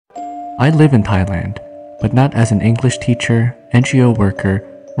I live in Thailand, but not as an English teacher, NGO worker,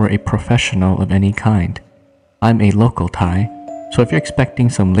 or a professional of any kind. I'm a local Thai, so if you're expecting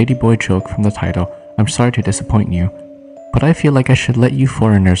some ladyboy joke from the title, I'm sorry to disappoint you, but I feel like I should let you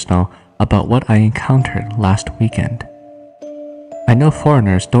foreigners know about what I encountered last weekend. I know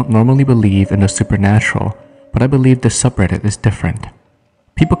foreigners don't normally believe in the supernatural, but I believe this subreddit is different.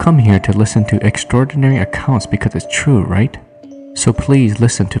 People come here to listen to extraordinary accounts because it's true, right? So please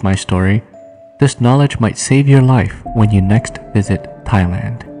listen to my story. This knowledge might save your life when you next visit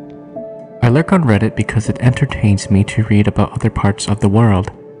Thailand. I lurk on Reddit because it entertains me to read about other parts of the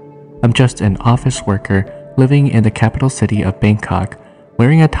world. I'm just an office worker living in the capital city of Bangkok,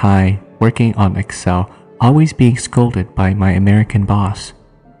 wearing a tie, working on Excel, always being scolded by my American boss.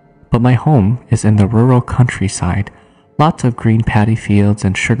 But my home is in the rural countryside, lots of green paddy fields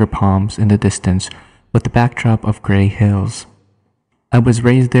and sugar palms in the distance with the backdrop of gray hills. I was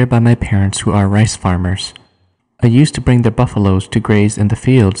raised there by my parents who are rice farmers. I used to bring their buffaloes to graze in the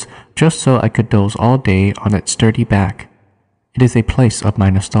fields just so I could doze all day on its sturdy back. It is a place of my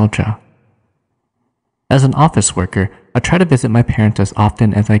nostalgia. As an office worker, I try to visit my parents as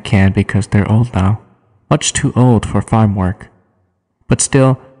often as I can because they're old now, much too old for farm work. But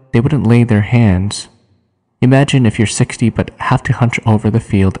still, they wouldn't lay their hands. Imagine if you're 60 but have to hunch over the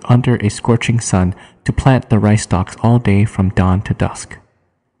field under a scorching sun to plant the rice stalks all day from dawn to dusk.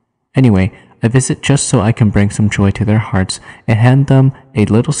 Anyway, I visit just so I can bring some joy to their hearts and hand them a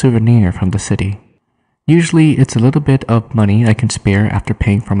little souvenir from the city. Usually it's a little bit of money I can spare after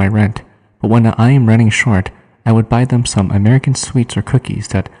paying for my rent, but when I am running short, I would buy them some American sweets or cookies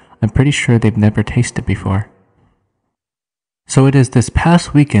that I'm pretty sure they've never tasted before. So it is this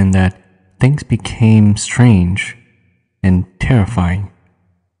past weekend that things became strange and terrifying.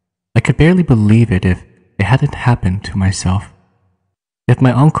 I could barely believe it if it hadn't happened to myself. If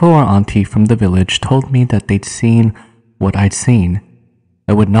my uncle or auntie from the village told me that they'd seen what I'd seen,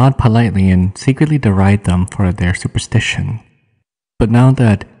 I would nod politely and secretly deride them for their superstition. But now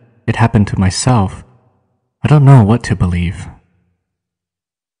that it happened to myself, I don't know what to believe.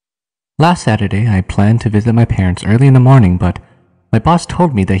 Last Saturday, I planned to visit my parents early in the morning, but my boss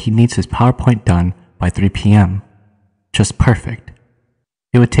told me that he needs his PowerPoint done by 3 p.m. Just perfect.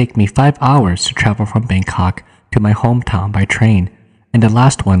 It would take me 5 hours to travel from Bangkok to my hometown by train, and the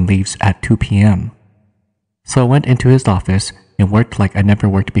last one leaves at 2 p.m. So I went into his office and worked like I never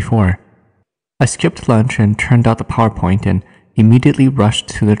worked before. I skipped lunch and turned out the PowerPoint and immediately rushed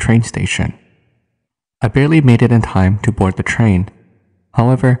to the train station. I barely made it in time to board the train.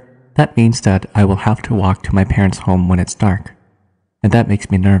 However, that means that I will have to walk to my parents' home when it's dark. And that makes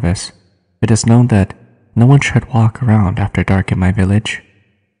me nervous. It is known that no one should walk around after dark in my village.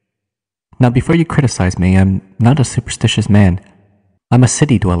 Now before you criticize me, I'm not a superstitious man. I'm a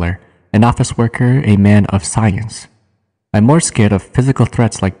city dweller, an office worker, a man of science. I'm more scared of physical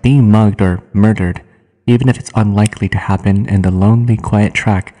threats like being mugged or murdered, even if it's unlikely to happen in the lonely, quiet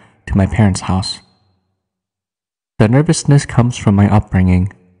track to my parents' house. The nervousness comes from my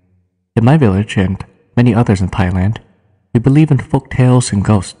upbringing. In my village, and many others in Thailand, we believe in folk tales and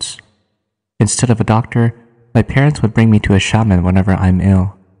ghosts. Instead of a doctor, my parents would bring me to a shaman whenever I'm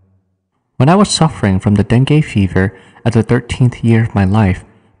ill. When I was suffering from the dengue fever at the 13th year of my life,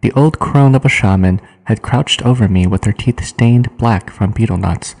 the old crone of a shaman had crouched over me with her teeth stained black from betel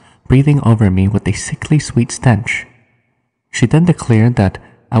nuts, breathing over me with a sickly sweet stench. She then declared that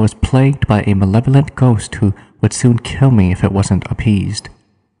I was plagued by a malevolent ghost who would soon kill me if it wasn't appeased.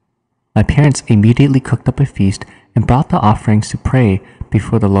 My parents immediately cooked up a feast and brought the offerings to pray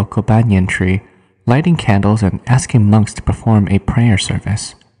before the local banyan tree, lighting candles and asking monks to perform a prayer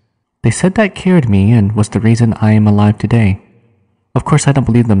service. They said that cured me and was the reason I am alive today. Of course, I don't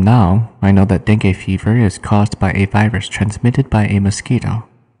believe them now. I know that dengue fever is caused by a virus transmitted by a mosquito.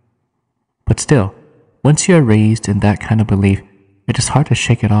 But still, once you are raised in that kind of belief, it is hard to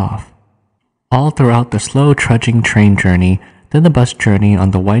shake it off. All throughout the slow trudging train journey, then the bus journey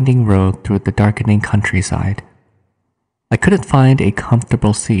on the winding road through the darkening countryside, I couldn't find a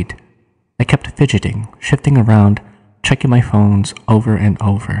comfortable seat. I kept fidgeting, shifting around, checking my phones over and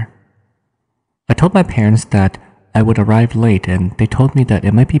over. I told my parents that I would arrive late, and they told me that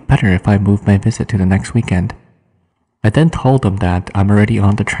it might be better if I moved my visit to the next weekend. I then told them that I'm already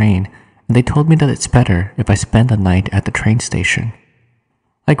on the train, and they told me that it's better if I spend the night at the train station.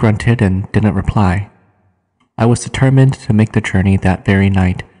 I grunted and didn't reply. I was determined to make the journey that very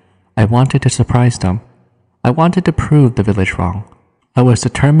night. I wanted to surprise them. I wanted to prove the village wrong. I was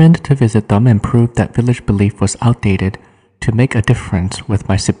determined to visit them and prove that village belief was outdated, to make a difference with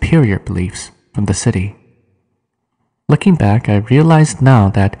my superior beliefs from the city. Looking back, I realized now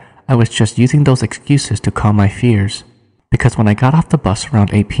that I was just using those excuses to calm my fears, because when I got off the bus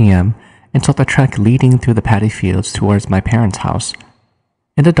around 8 p.m. and saw the track leading through the paddy fields towards my parents' house,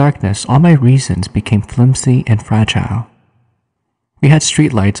 in the darkness all my reasons became flimsy and fragile. We had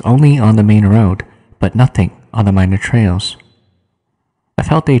streetlights only on the main road, but nothing on the minor trails. I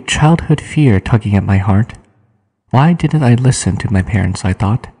felt a childhood fear tugging at my heart. Why didn't I listen to my parents, I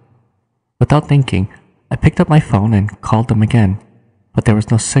thought. Without thinking, I picked up my phone and called them again, but there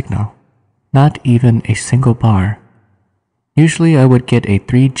was no signal, not even a single bar. Usually I would get a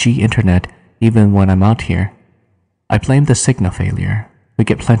 3G internet even when I'm out here. I blamed the signal failure. We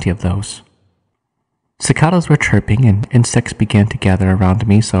get plenty of those. Cicadas were chirping and insects began to gather around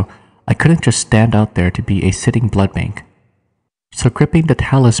me, so I couldn't just stand out there to be a sitting blood bank. So gripping the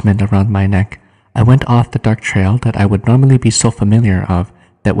talisman around my neck, I went off the dark trail that I would normally be so familiar of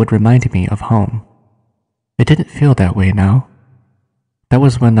that would remind me of home. It didn't feel that way now. That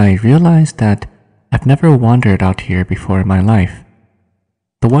was when I realized that I've never wandered out here before in my life.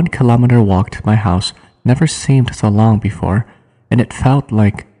 The 1 kilometer walk to my house never seemed so long before, and it felt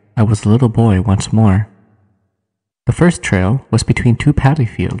like I was a little boy once more. The first trail was between 2 paddy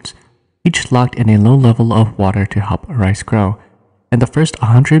fields, each locked in a low level of water to help rice grow, and the first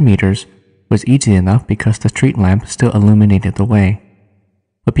 100 meters was easy enough because the street lamp still illuminated the way.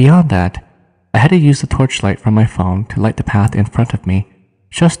 But beyond that, I had to use the torchlight from my phone to light the path in front of me,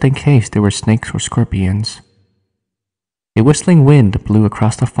 just in case there were snakes or scorpions. A whistling wind blew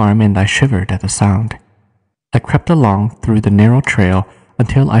across the farm and I shivered at the sound. I crept along through the narrow trail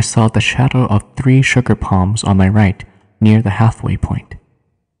until I saw the shadow of 3 sugar palms on my right, near the halfway point.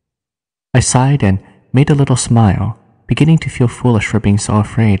 I sighed and made a little smile, beginning to feel foolish for being so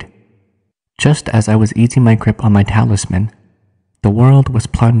afraid. Just as I was easing my grip on my talisman, the world was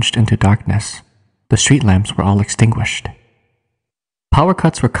plunged into darkness. The street lamps were all extinguished. Power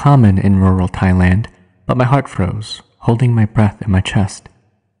cuts were common in rural Thailand, but my heart froze, holding my breath in my chest.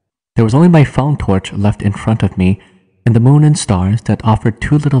 There was only my phone torch left in front of me and the moon and stars that offered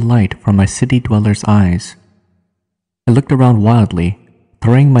too little light for my city dweller's eyes. I looked around wildly,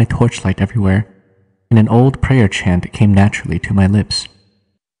 throwing my torchlight everywhere, and an old prayer chant came naturally to my lips.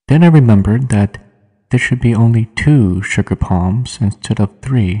 Then I remembered that there should be only 2 sugar palms instead of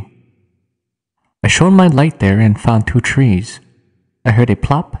 3. I shone my light there and found 2 trees. I heard a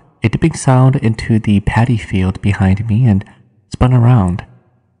plop, a dipping sound into the paddy field behind me and spun around.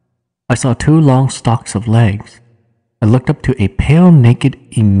 I saw 2 long stalks of legs. I looked up to a pale, naked,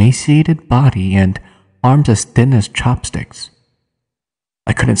 emaciated body and arms as thin as chopsticks.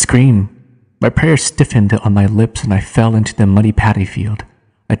 I couldn't scream. My prayer stiffened on my lips and I fell into the muddy paddy field.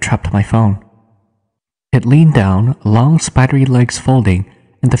 I dropped my phone. It leaned down, long spidery legs folding,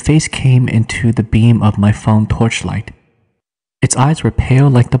 and the face came into the beam of my phone torchlight. Its eyes were pale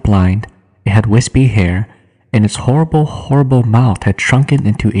like the blind, it had wispy hair, and its horrible, horrible mouth had shrunken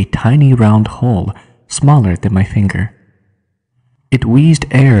into a tiny round hole, smaller than my finger. It wheezed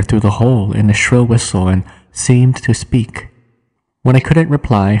air through the hole in a shrill whistle and seemed to speak. When I couldn't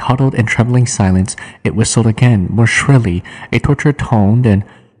reply, huddled in trembling silence, it whistled again, more shrilly, a tortured tone, and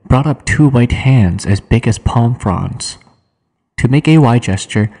brought up 2 white hands as big as palm fronds. To make a Y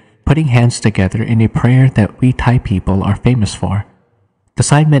gesture, putting hands together in a prayer that we Thai people are famous for. The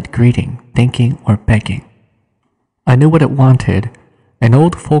sign meant greeting, thanking, or begging. I knew what it wanted. An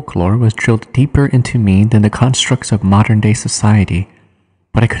old folklore was drilled deeper into me than the constructs of modern-day society,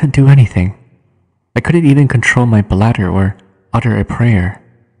 but I couldn't do anything. I couldn't even control my bladder or utter a prayer.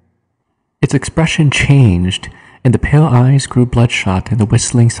 Its expression changed, and the pale eyes grew bloodshot and the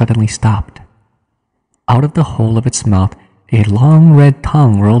whistling suddenly stopped. Out of the hole of its mouth, a long red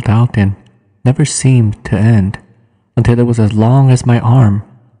tongue rolled out and never seemed to end, until it was as long as my arm,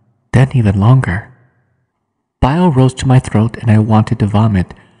 then even longer. Bile rose to my throat and I wanted to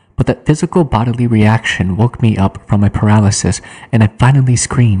vomit, but that physical bodily reaction woke me up from my paralysis and I finally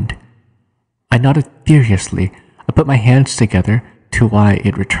screamed. I nodded furiously. I put my hands together to why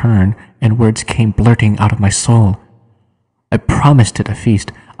it returned, and words came blurting out of my soul. I promised it a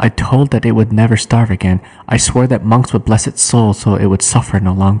feast. I told that it would never starve again. I swore that monks would bless its soul so it would suffer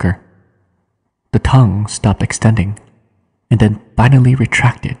no longer. The tongue stopped extending, and then finally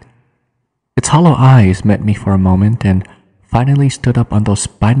retracted. Its hollow eyes met me for a moment and finally stood up on those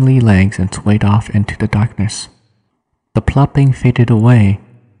spindly legs and swayed off into the darkness. The plopping faded away,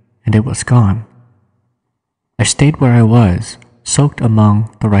 and it was gone. I stayed where I was, soaked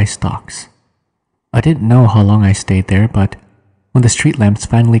among the rice stalks. I didn't know how long I stayed there, but when the street lamps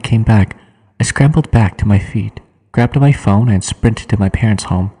finally came back, I scrambled back to my feet, grabbed my phone, and sprinted to my parents'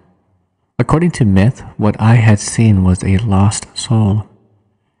 home. According to myth, what I had seen was a lost soul.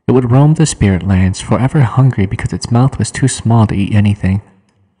 It It would roam the spirit lands, forever hungry because its mouth was too small to eat anything.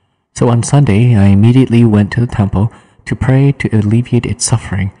 So on Sunday, I immediately went to the temple to pray to alleviate its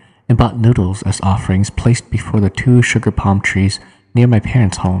suffering and bought noodles as offerings placed before the 2 sugar palm trees near my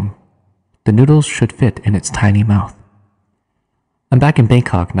parents' home. The noodles should fit in its tiny mouth. I'm back in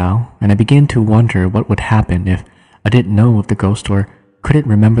Bangkok now, and I begin to wonder what would happen if I didn't know of the ghost or couldn't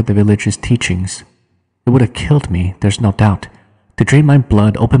remember the village's teachings. It would have killed me, there's no doubt, to drain my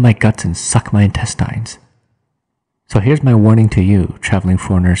blood, open my guts, and suck my intestines. So here's my warning to you, traveling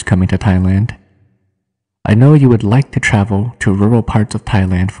foreigners coming to Thailand. I know you would like to travel to rural parts of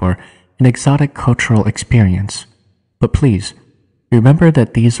Thailand for an exotic cultural experience, but please, remember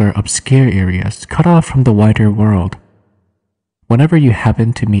that these are obscure areas cut off from the wider world. Whenever you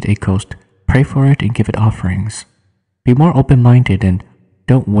happen to meet a ghost, pray for it and give it offerings. Be more open-minded and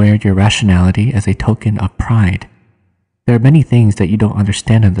don't wear your rationality as a token of pride. There are many things that you don't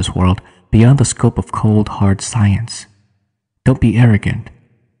understand in this world beyond the scope of cold, hard science. Don't be arrogant.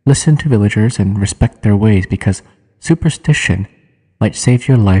 Listen to villagers and respect their ways because superstition might save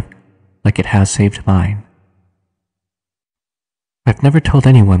your life like it has saved mine. I've never told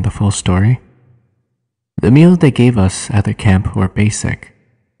anyone the full story. The meals they gave us at the camp were basic.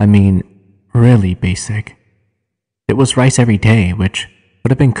 I mean, really basic. It was rice every day, which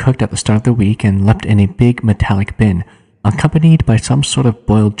would have been cooked at the start of the week and left in a big metallic bin, accompanied by some sort of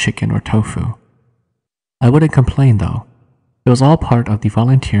boiled chicken or tofu. I wouldn't complain though. It was all part of the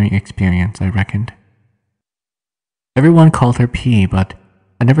volunteering experience, I reckoned. Everyone called her P, but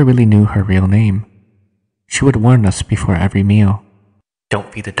I never really knew her real name. She would warn us before every meal.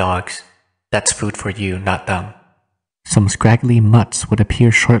 Don't feed the dogs. That's food for you, not them. Some scraggly mutts would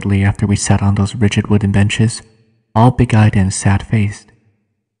appear shortly after we sat on those rigid wooden benches, all big-eyed and sad-faced.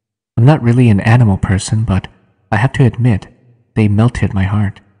 I'm not really an animal person, but I have to admit, they melted my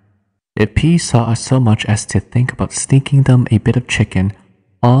heart. If P saw us so much as to think about sneaking them a bit of chicken,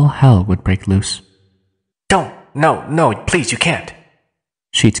 all hell would break loose. Don't! No, please, you can't!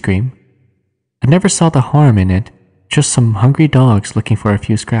 She'd scream. I never saw the harm in it, just some hungry dogs looking for a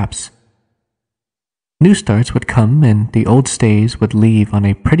few scraps. New starts would come and the old stays would leave on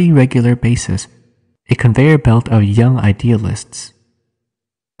a pretty regular basis, a conveyor belt of young idealists.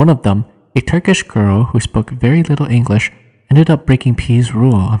 One of them, a Turkish girl who spoke very little English, ended up breaking P's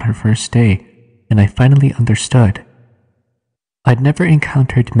rule on her first day, and I finally understood. I'd never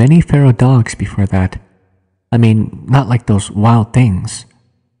encountered many feral dogs before that. I mean, not like those wild things.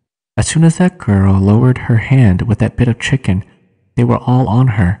 As soon as that girl lowered her hand with that bit of chicken, they were all on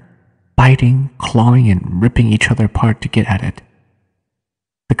her, biting, clawing, and ripping each other apart to get at it.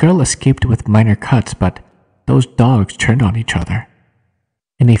 The girl escaped with minor cuts, but those dogs turned on each other.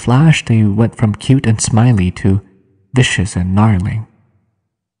 In a flash, they went from cute and smiley to vicious and gnarling.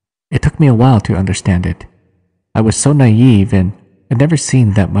 It took me a while to understand it. I was so naive and I'd never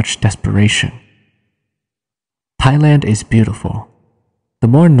seen that much desperation. Thailand is beautiful. The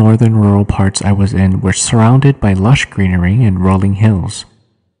more northern rural parts I was in were surrounded by lush greenery and rolling hills.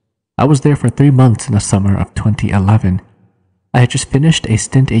 I was there for 3 months in the summer of 2011. I had just finished a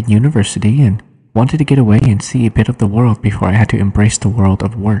stint at university and wanted to get away and see a bit of the world before I had to embrace the world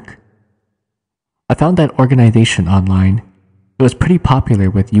of work. I found that organization online. It was pretty popular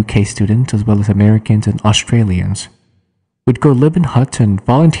with UK students as well as Americans and Australians. We'd go live in huts and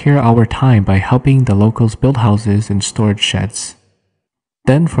volunteer our time by helping the locals build houses and storage sheds.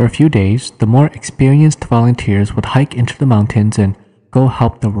 Then for a few days, the more experienced volunteers would hike into the mountains and go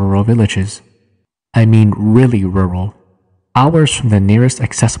help the rural villages. I mean really rural. Hours from the nearest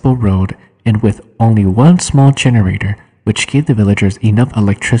accessible road and with only one small generator which gave the villagers enough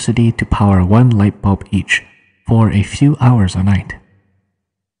electricity to power 1 light bulb each for a few hours a night.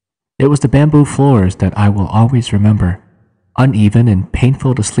 It was the bamboo floors that I will always remember, uneven and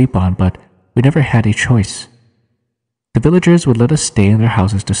painful to sleep on, but we never had a choice. The villagers would let us stay in their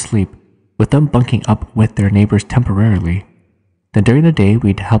houses to sleep, with them bunking up with their neighbors temporarily. Then during the day,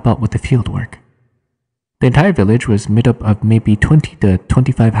 we'd help out with the field work. The entire village was made up of maybe 20 to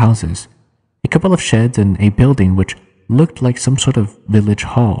 25 houses, a couple of sheds and a building which looked like some sort of village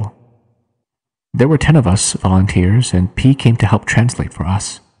hall. There were 10 of us volunteers, and P came to help translate for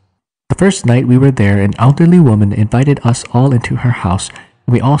us. The first night we were there, an elderly woman invited us all into her house,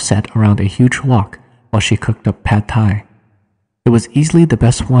 and we all sat around a huge wok while she cooked up pad thai. It was easily the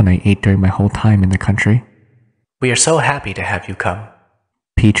best one I ate during my whole time in the country. "We are so happy to have you come,"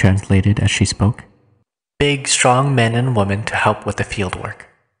 P translated as she spoke. "Big, strong men and women to help with the field work."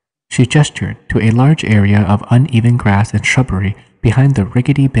 She gestured to a large area of uneven grass and shrubbery behind the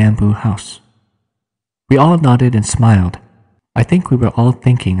rickety bamboo house. We all nodded and smiled. I think we were all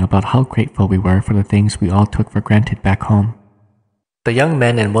thinking about how grateful we were for the things we all took for granted back home. The young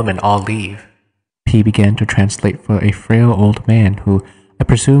men and women all leave. P began to translate for a frail old man who I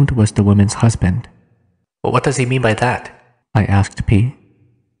presumed was the woman's husband. "Well, what does he mean by that?" I asked P.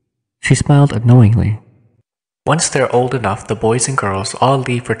 She smiled knowingly. "Once they're old enough, the boys and girls all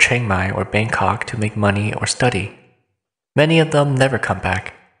leave for Chiang Mai or Bangkok to make money or study. Many of them never come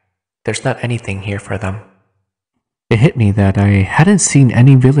back. There's not anything here for them." It hit me that I hadn't seen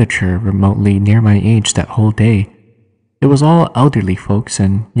any villager remotely near my age that whole day. It was all elderly folks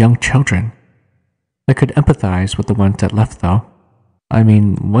and young children. I could empathize with the ones that left though. I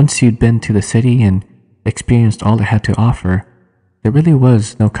mean, once you'd been to the city and experienced all it had to offer, there really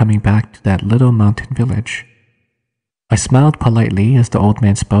was no coming back to that little mountain village. I smiled politely as the old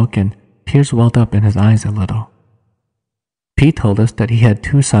man spoke, and tears welled up in his eyes a little. Pete told us that he had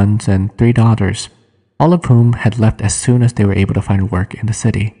 2 sons and 3 daughters, all of whom had left as soon as they were able to find work in the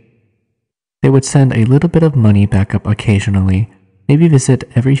city. They would send a little bit of money back up occasionally, maybe visit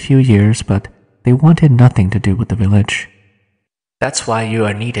every few years, but they wanted nothing to do with the village. "That's why you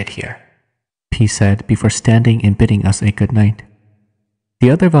are needed here," P said before standing and bidding us a good night. The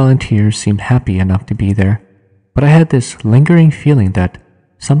other volunteers seemed happy enough to be there, but I had this lingering feeling that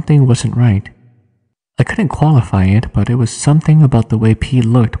something wasn't right. I couldn't qualify it, but it was something about the way P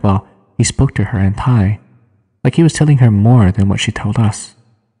looked while he spoke to her in Thai, like he was telling her more than what she told us.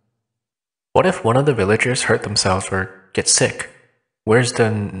 "What if one of the villagers hurt themselves or get sick? Where's the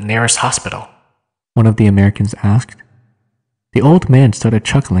nearest hospital?" one of the Americans asked. The old man started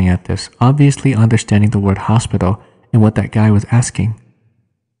chuckling at this, obviously understanding the word hospital and what that guy was asking.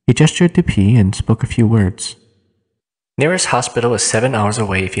 He gestured to P and spoke a few words. "Nearest hospital is 7 hours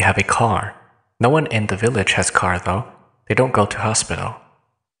away if you have a car. No one in the village has car though. They don't go to hospital."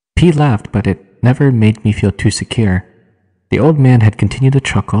 P laughed, but it never made me feel too secure. The old man had continued to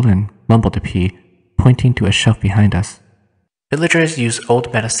chuckle and mumbled to P, pointing to a shelf behind us. "Villagers use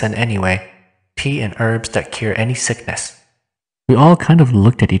old medicine anyway, tea and herbs that cure any sickness." We all kind of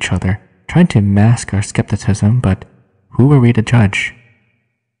looked at each other, trying to mask our skepticism, but who were we to judge?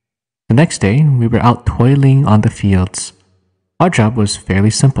 The next day, we were out toiling on the fields. Our job was fairly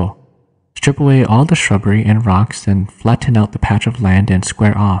simple. Strip away all the shrubbery and rocks and flatten out the patch of land and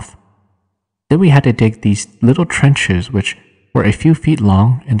square off. Then we had to dig these little trenches which were a few feet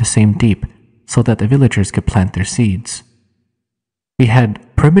long and the same deep so that the villagers could plant their seeds. We had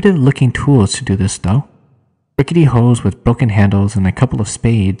primitive-looking tools to do this though. Rickety hoes with broken handles and a couple of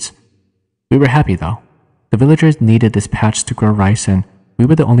spades. We were happy though. The villagers needed this patch to grow rice and we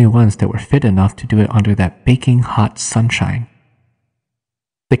were the only ones that were fit enough to do it under that baking hot sunshine.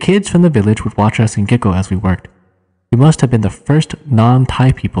 The kids from the village would watch us and giggle as we worked. We must have been the first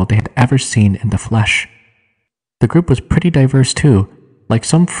non-Thai people they had ever seen in the flesh. The group was pretty diverse too, like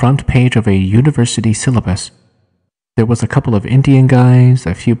some front page of a university syllabus. There was a couple of Indian guys,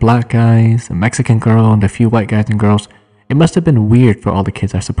 a few black guys, a Mexican girl, and a few white guys and girls. It must have been weird for all the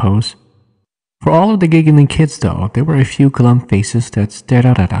kids, I suppose. For all of the giggling kids, though, there were a few glum faces that stared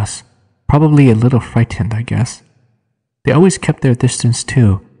out at us, probably a little frightened, I guess. They always kept their distance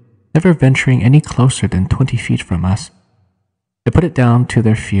too, never venturing any closer than 20 feet from us. I put it down to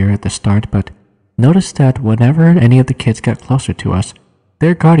their fear at the start, but noticed that whenever any of the kids got closer to us,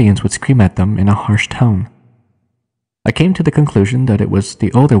 their guardians would scream at them in a harsh tone. I came to the conclusion that it was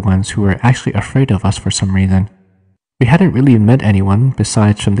the older ones who were actually afraid of us for some reason. We hadn't really met anyone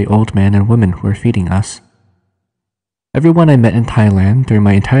besides from the old man and women who were feeding us. Everyone I met in Thailand during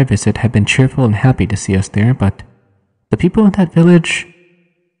my entire visit had been cheerful and happy to see us there, but the people in that village,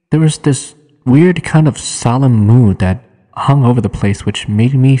 there was this weird kind of solemn mood that hung over the place which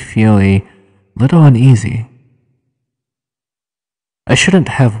made me feel a little uneasy. I shouldn't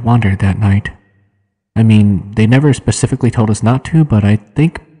have wandered that night. I mean, they never specifically told us not to, but I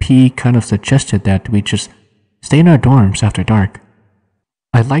think P kind of suggested that we just stay in our dorms after dark.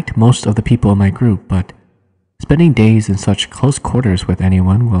 I liked most of the people in my group, but spending days in such close quarters with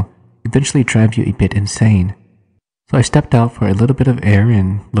anyone will eventually drive you a bit insane. So I stepped out for a little bit of air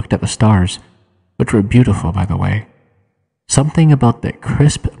and looked at the stars, which were beautiful, by the way. Something about the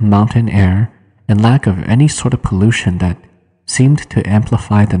crisp mountain air and lack of any sort of pollution that seemed to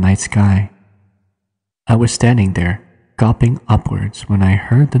amplify the night sky. I was standing there, gulping upwards when I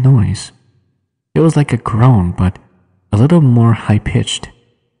heard the noise. It was like a groan, but a little more high-pitched.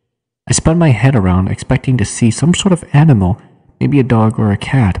 I spun my head around, expecting to see some sort of animal, maybe a dog or a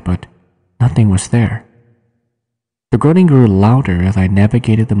cat, but nothing was there. The groaning grew louder as I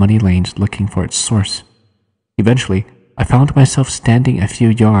navigated the muddy lanes looking for its source. Eventually, I found myself standing a few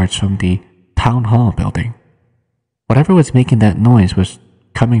yards from the town hall building. Whatever was making that noise was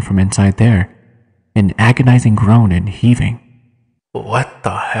coming from inside there, an agonizing groan and heaving. "What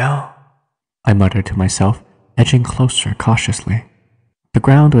the hell?" I muttered to myself, edging closer cautiously. The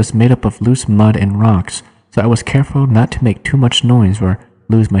ground was made up of loose mud and rocks, so I was careful not to make too much noise or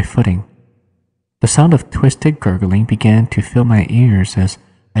lose my footing. The sound of twisted gurgling began to fill my ears as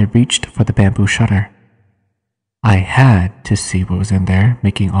I reached for the bamboo shutter. I had to see what was in there,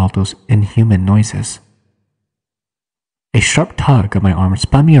 making all those inhuman noises. A sharp tug on my arm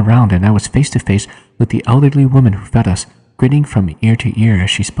spun me around, and I was face to face with the elderly woman who fed us, grinning from ear to ear as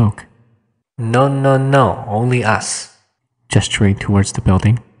she spoke. "No, no, no, only us," gesturing towards the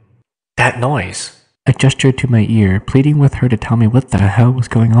building. "That noise." I gestured to my ear, pleading with her to tell me what the hell was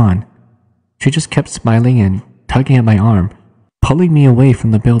going on. She just kept smiling and tugging at my arm, pulling me away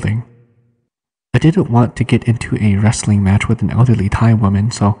from the building. I didn't want to get into a wrestling match with an elderly Thai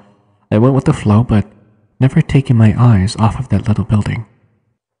woman, so I went with the flow, but never taking my eyes off of that little building.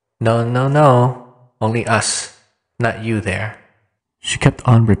 "No, no, no, only us, not you there," she kept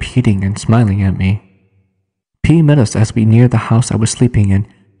on repeating and smiling at me. P met us as we neared the house I was sleeping in,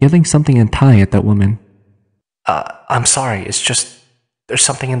 yelling something in Thai at that woman. I'm sorry, it's just, there's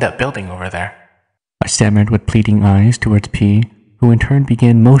something in that building over there," I stammered with pleading eyes towards P, who in turn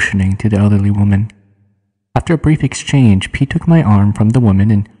began motioning to the elderly woman. After a brief exchange, P took my arm from the woman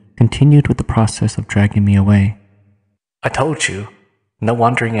and continued with the process of dragging me away. "I told you, no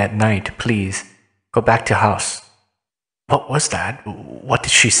wandering at night, please. Go back to house." "What was that? What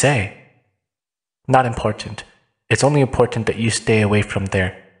did she say?" "Not important. It's only important that you stay away from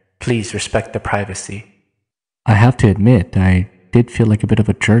there. Please respect the privacy." I have to admit, I did feel like a bit of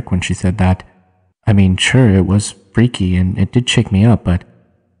a jerk when she said that. I mean, sure, it was freaky and it did shake me up, but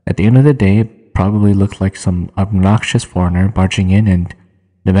at the end of the day, it probably looked like some obnoxious foreigner barging in and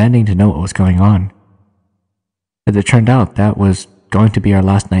demanding to know what was going on. As it turned out, that was going to be our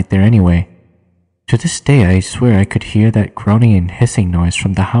last night there anyway. To this day, I swear I could hear that groaning and hissing noise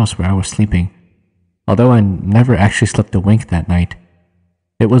from the house where I was sleeping, although I never actually slept a wink that night.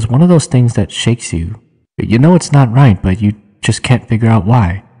 It was one of those things that shakes you. You know it's not right, but you just can't figure out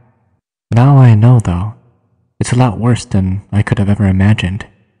why. Now I know, though. It's a lot worse than I could have ever imagined.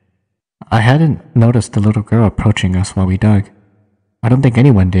 I hadn't noticed the little girl approaching us while we dug. I don't think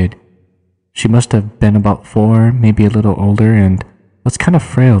anyone did. She must have been about 4, maybe a little older, and was kind of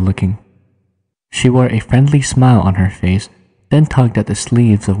frail looking. She wore a friendly smile on her face, then tugged at the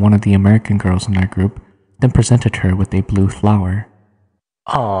sleeves of one of the American girls in our group, then presented her with a blue flower.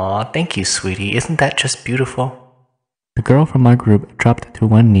 "Aw, thank you, sweetie. Isn't that just beautiful?" The girl from our group dropped to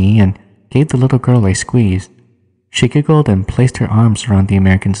one knee and gave the little girl a squeeze. She giggled and placed her arms around the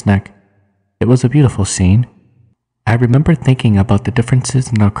American's neck. It was a beautiful scene. I remember thinking about the differences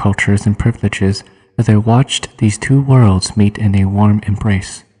in our cultures and privileges as I watched these two worlds meet in a warm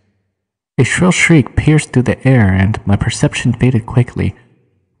embrace. A shrill shriek pierced through the air and my perception faded quickly.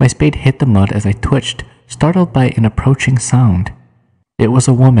 My spade hit the mud as I twitched, startled by an approaching sound. It was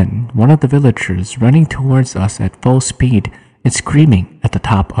a woman, one of the villagers, running towards us at full speed and screaming at the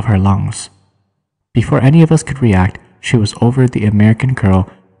top of her lungs. Before any of us could react, she was over the American girl,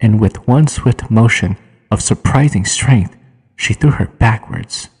 and with one swift motion of surprising strength, she threw her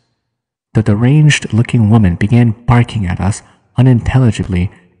backwards. The deranged-looking woman began barking at us unintelligibly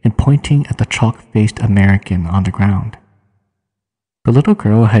and pointing at the chalk-faced American on the ground. The little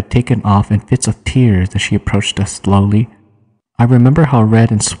girl had taken off in fits of tears as she approached us slowly. I remember how red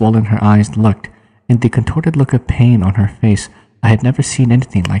and swollen her eyes looked, and the contorted look of pain on her face. I had never seen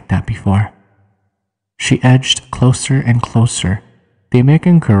anything like that before. She edged closer and closer, the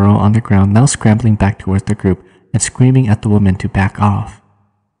American girl on the ground now scrambling back towards the group and screaming at the woman to back off.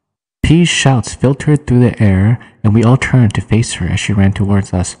 P's shouts filtered through the air, and we all turned to face her as she ran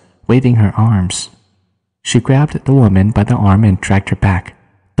towards us, waving her arms. She grabbed the woman by the arm and dragged her back.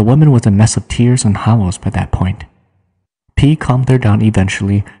 The woman was a mess of tears and howls by that point. P calmed her down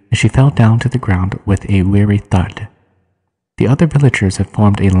eventually, and she fell down to the ground with a weary thud. The other villagers had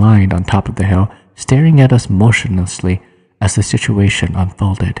formed a line on top of the hill, staring at us motionlessly as the situation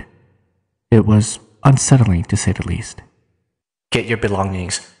unfolded. It was unsettling, to say the least. "Get your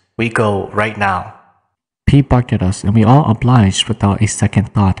belongings. We go right now." P barked at us, and we all obliged without a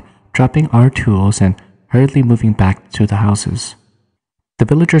second thought, dropping our tools and hurriedly moving back to the houses. The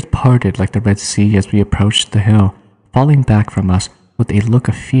villagers parted like the Red Sea as we approached the hill, falling back from us with a look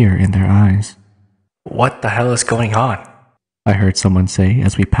of fear in their eyes. "What the hell is going on?" I heard someone say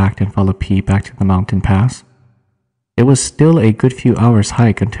as we packed and followed P back to the mountain pass. It was still a good few hours'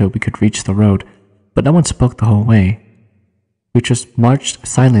 hike until we could reach the road, but no one spoke the whole way. We just marched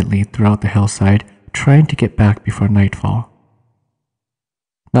silently throughout the hillside, trying to get back before nightfall.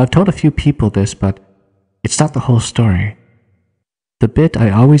 Now, I've told a few people this, but it's not the whole story. The bit I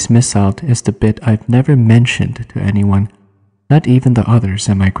always miss out is the bit I've never mentioned to anyone, not even the others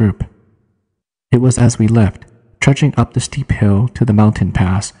in my group. It was as we left, trudging up the steep hill to the mountain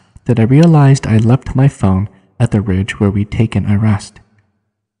pass, that I realized I left my phone at the ridge where we'd taken a rest.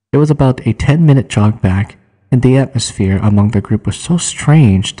 It was about a 10-minute jog back, and the atmosphere among the group was so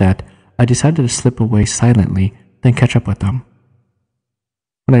strange that I decided to slip away silently, then catch up with them.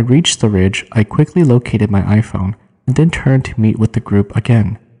 When I reached the ridge, I quickly located my iPhone and then turned to meet with the group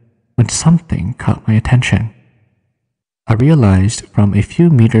again, when something caught my attention. I realized from a few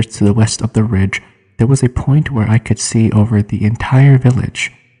meters to the west of the ridge there was a point where I could see over the entire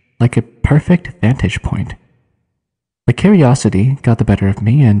village, like a perfect vantage point. My curiosity got the better of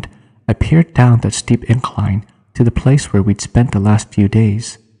me, and I peered down that steep incline to the place where we'd spent the last few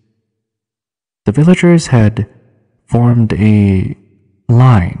days. The villagers had formed a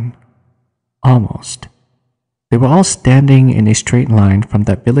line, almost. They were all standing in a straight line from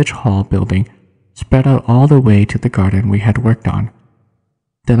that village hall building, spread out all the way to the garden we had worked on.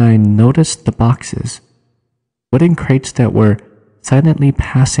 Then I noticed the boxes, wooden crates that were silently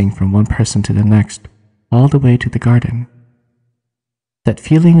passing from one person to the next, all the way to the garden. That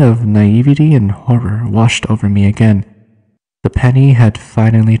feeling of naivety and horror washed over me again. The penny had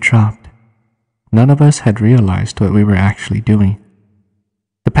finally dropped. None of us had realized what we were actually doing.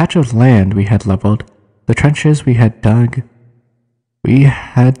 The patch of land we had leveled, the trenches we had dug, we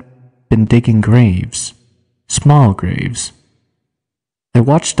had been digging graves, small graves. I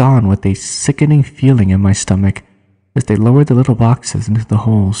watched on with a sickening feeling in my stomach as they lowered the little boxes into the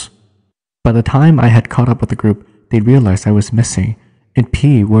holes. By the time I had caught up with the group, they realized I was missing, and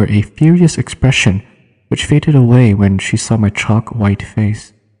P wore a furious expression which faded away when she saw my chalk-white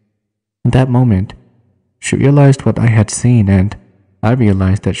face. In that moment, she realized what I had seen, and I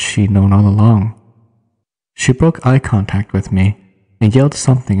realized that she'd known all along. She broke eye contact with me and yelled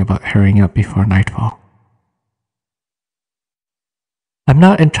something about hurrying up before nightfall. I'm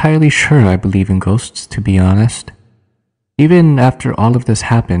not entirely sure I believe in ghosts, to be honest. Even after all of this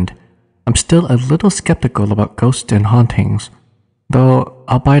happened, I'm still a little skeptical about ghosts and hauntings, though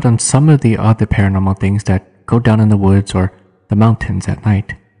I'll bite on some of the other paranormal things that go down in the woods or the mountains at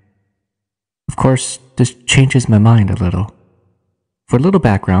night. Of course, this changes my mind a little. For a little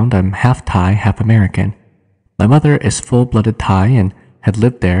background, I'm half Thai, half American. My mother is full-blooded Thai and had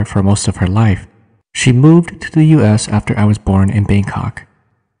lived there for most of her life. She moved to the US after I was born in Bangkok.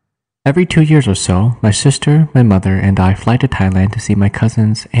 Every 2 years or so, my sister, my mother, and I fly to Thailand to see my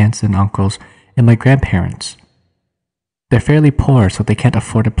cousins, aunts and uncles, and my grandparents. They're fairly poor, so they can't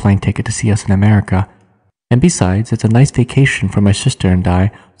afford a plane ticket to see us in America. And besides, it's a nice vacation for my sister and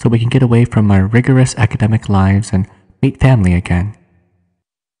I, so we can get away from our rigorous academic lives and meet family again.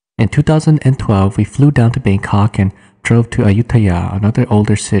 In 2012, we flew down to Bangkok and drove to Ayutthaya, another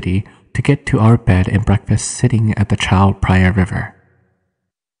older city, to get to our bed and breakfast sitting at the Chao Phraya River.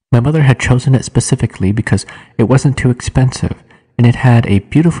 My mother had chosen it specifically because it wasn't too expensive, and it had a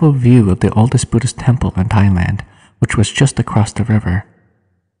beautiful view of the oldest Buddhist temple in Thailand, which was just across the river.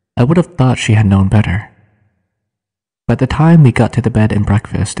 I would have thought she had known better. By the time we got to the bed and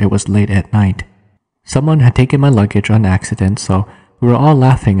breakfast, it was late at night. Someone had taken my luggage on accident, so we were all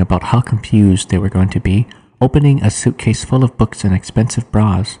laughing about how confused they were going to be, opening a suitcase full of books and expensive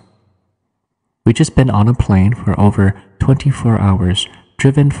bras. We'd just been on a plane for over 24 hours,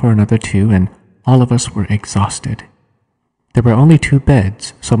 driven for another 2, and all of us were exhausted. There were only 2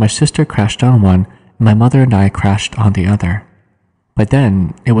 beds, so my sister crashed on one, and my mother and I crashed on the other. By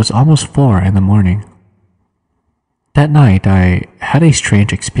then, it was almost 4 in the morning. That night, I had a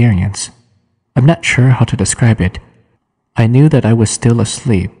strange experience. I'm not sure how to describe it. I knew that I was still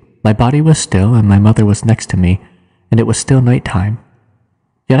asleep. My body was still, and my mother was next to me, and it was still nighttime.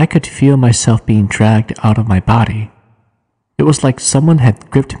 Yet I could feel myself being dragged out of my body. It was like someone had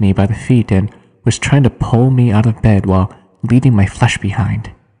gripped me by the feet and was trying to pull me out of bed while leaving my flesh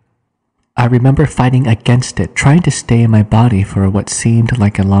behind. I remember fighting against it, trying to stay in my body for what seemed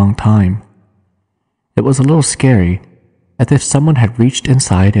like a long time. It was a little scary, as if someone had reached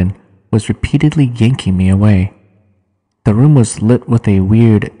inside and was repeatedly yanking me away. The room was lit with a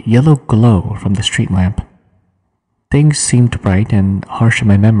weird yellow glow from the street lamp. Things seemed bright and harsh in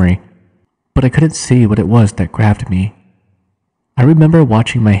my memory, but I couldn't see what it was that grabbed me. I remember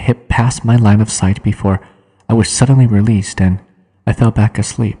watching my hip pass my line of sight before I was suddenly released and I fell back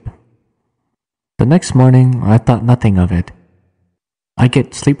asleep. The next morning, I thought nothing of it. I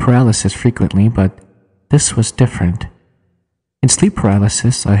get sleep paralysis frequently, but this was different. In sleep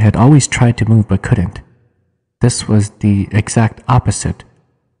paralysis, I had always tried to move but couldn't. This was the exact opposite.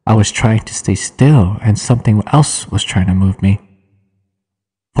 I was trying to stay still and something else was trying to move me.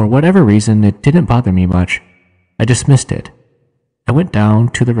 For whatever reason, it didn't bother me much. I dismissed it. I went down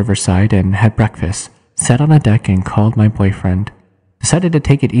to the riverside and had breakfast, sat on a deck and called my boyfriend, decided to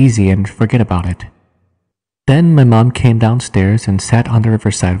take it easy and forget about it. Then my mom came downstairs and sat on the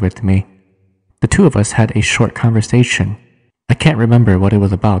riverside with me. The two of us had a short conversation. I can't remember what it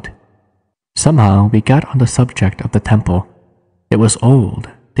was about. Somehow we got on the subject of the temple. It was old,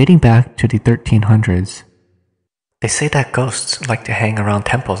 dating back to the 1300s. They say that ghosts like to hang around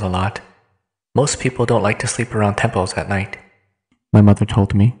temples a lot. Most people don't like to sleep around temples at night, my mother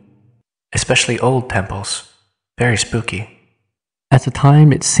told me. Especially old temples. Very spooky. At the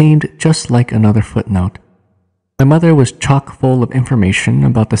time, it seemed just like another footnote. My mother was chock full of information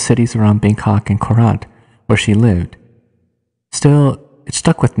about the cities around Bangkok and Korat, where she lived. Still, it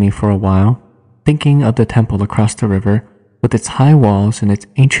stuck with me for a while, thinking of the temple across the river with its high walls and its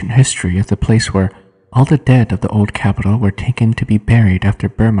ancient history as the place where all the dead of the old capital were taken to be buried after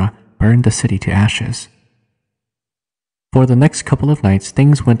Burma burned the city to ashes. For the next couple of nights,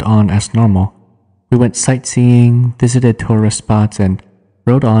 things went on as normal. We went sightseeing, visited tourist spots, and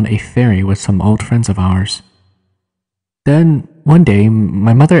rode on a ferry with some old friends of ours. Then, one day,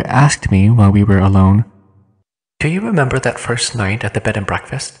 my mother asked me while we were alone, "Do you remember that first night at the bed and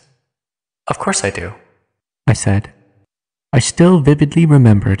breakfast?" "Of course I do," I said. I still vividly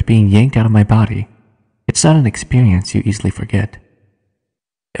remembered being yanked out of my body. It's not an experience you easily forget.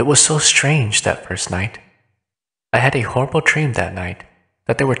 It was so strange that first night. I had a horrible dream that night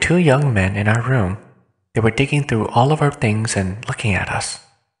that there were two young men in our room. They were digging through all of our things and looking at us.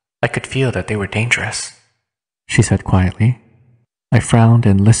 I could feel that they were dangerous, she said quietly. I frowned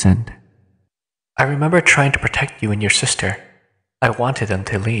and listened. I remember trying to protect you and your sister. I wanted them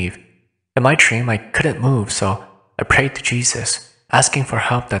to leave. In my dream, I couldn't move, so I prayed to Jesus, asking for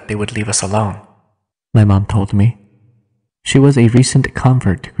help that they would leave us alone, my mom told me. She was a recent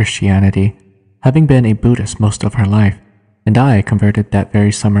convert to Christianity, having been a Buddhist most of her life, and I converted that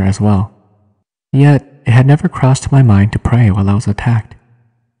very summer as well. Yet, it had never crossed my mind to pray while I was attacked.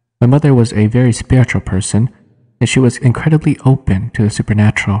 My mother was a very spiritual person, and she was incredibly open to the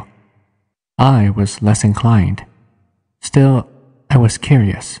supernatural. I was less inclined. Still, I was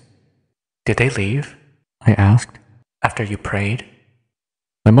curious. Did they leave? I asked. After you prayed?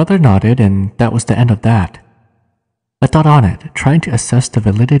 My mother nodded, and that was the end of that. I thought on it, trying to assess the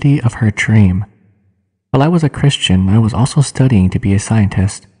validity of her dream. While I was a Christian, I was also studying to be a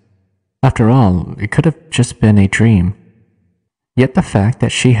scientist. After all, it could have just been a dream. Yet the fact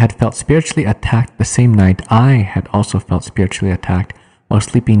that she had felt spiritually attacked the same night I had also felt spiritually attacked while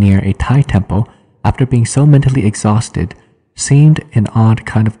sleeping near a Thai temple after being so mentally exhausted seemed an odd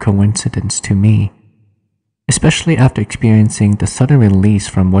kind of coincidence to me, especially after experiencing the sudden release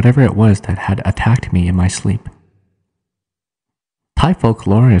from whatever it was that had attacked me in my sleep. Thai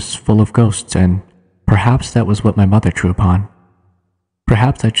folklore is full of ghosts, and perhaps that was what my mother drew upon.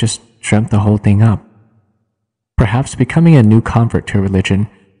 Perhaps I just dreamt the whole thing up. Perhaps becoming a new convert to religion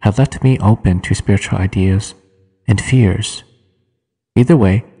had left me open to spiritual ideas and fears. Either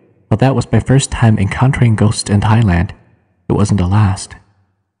way, while that was my first time encountering ghosts in Thailand, it wasn't the last.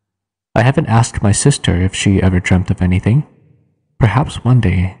 I haven't asked my sister if she ever dreamt of anything. Perhaps one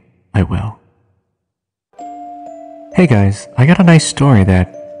day I will. Hey guys, I got a nice story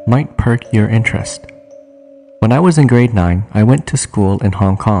that might perk your interest. When I was in grade 9, I went to school in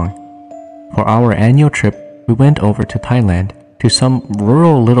Hong Kong. For our annual trip, we went over to Thailand to some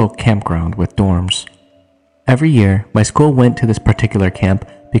rural little campground with dorms. Every year, my school went to this particular camp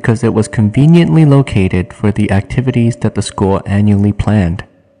because it was conveniently located for the activities that the school annually planned.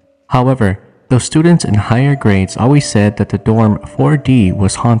 However, those students in higher grades always said that the dorm 4D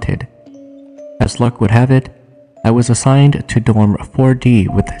was haunted. As luck would have it, I was assigned to dorm 4D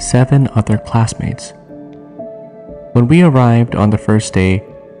with 7 other classmates. When we arrived on the first day,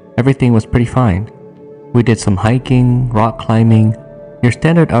 everything was pretty fine. We did some hiking, rock climbing, your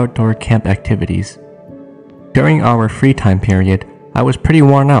standard outdoor camp activities. During our free time period, I was pretty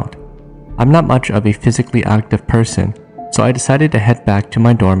worn out. I'm not much of a physically active person, so I decided to head back to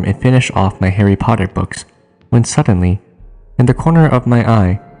my dorm and finish off my Harry Potter books, when suddenly, in the corner of my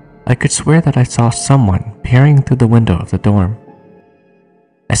eye, I could swear that I saw someone peering through the window of the dorm.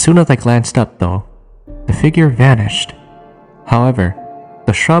 As soon as I glanced up, though, the figure vanished. However,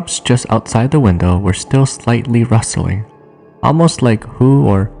 the shrubs just outside the window were still slightly rustling, almost like who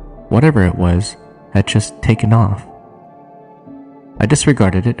or whatever it was had just taken off. I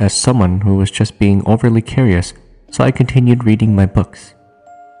disregarded it as someone who was just being overly curious so I continued reading my books.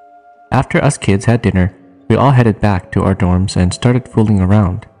 After us kids had dinner, we all headed back to our dorms and started fooling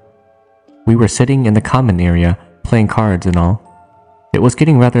around. We were sitting in the common area, playing cards and all. It was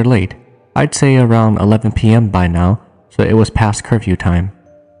getting rather late, I'd say around 11 p.m. by now, so it was past curfew time.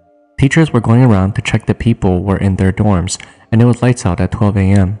 Teachers were going around to check that people were in their dorms, and it was lights out at 12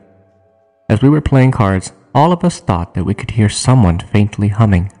 a.m. As we were playing cards, all of us thought that we could hear someone faintly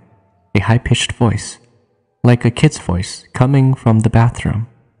humming, a high-pitched voice, like a kid's voice, coming from the bathroom.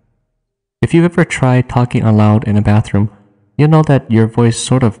 If you've ever tried talking aloud in a bathroom, you'll know that your voice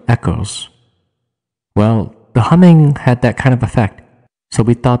sort of echoes. Well, the humming had that kind of effect, so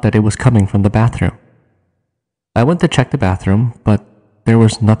we thought that it was coming from the bathroom. I went to check the bathroom, but there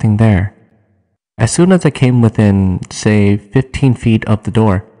was nothing there. As soon as I came within, say, 15 feet of the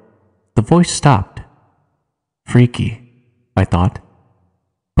door, the voice stopped. Freaky, I thought.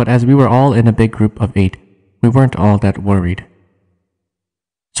 But as we were all in a big group of 8, we weren't all that worried.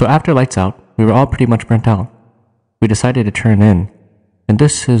 So after lights out, we were all pretty much burnt out. We decided to turn in, and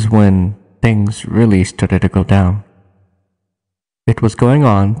this is when things really started to go down. It was going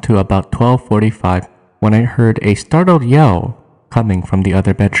on to about 12:45 when I heard a startled yell coming from the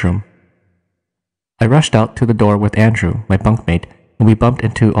other bedroom. I rushed out to the door with Andrew, my bunkmate, and we bumped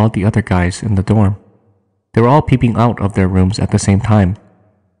into all the other guys in the dorm. They were all peeping out of their rooms at the same time.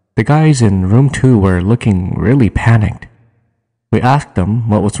 The guys in room 2 were looking really panicked. We asked them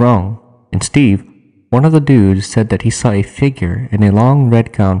what was wrong, and Steve, one of the dudes, said that he saw a figure in a long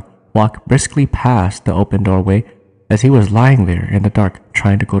red gown walk briskly past the open doorway as he was lying there in the dark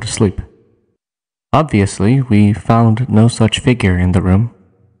trying to go to sleep. Obviously, we found no such figure in the room.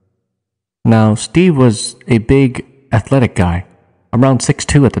 Now, Steve was a big, athletic guy, around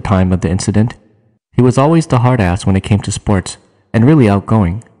 6'2" at the time of the incident. He was always the hard ass when it came to sports, and really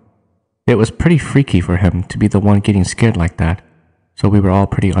outgoing. It was pretty freaky for him to be the one getting scared like that, so we were all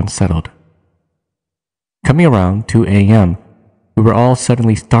pretty unsettled. Coming around 2 a.m., we were all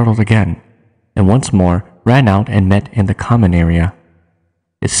suddenly startled again, and once more ran out and met in the common area.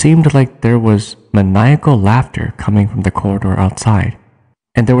 It seemed like there was maniacal laughter coming from the corridor outside,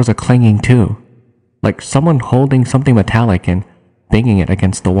 and there was a clanging too, like someone holding something metallic and banging it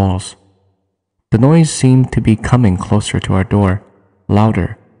against the walls. The noise seemed to be coming closer to our door,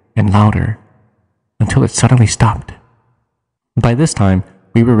 louder and louder, until it suddenly stopped. By this time,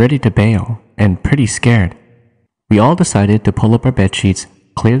 we were ready to bail and pretty scared. We all decided to pull up our bedsheets,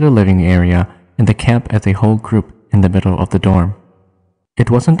 clear the living area, and to camp as a whole group in the middle of the dorm. It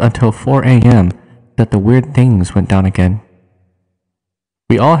wasn't until 4 a.m. that the weird things went down again.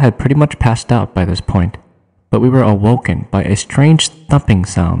 We all had pretty much passed out by this point, but we were awoken by a strange thumping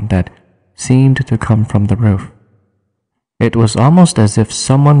sound that seemed to come from the roof. It was almost as if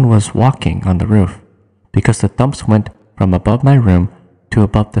someone was walking on the roof, because the thumps went from above my room to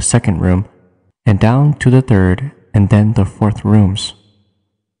above the second room, and down to the third and then the fourth rooms.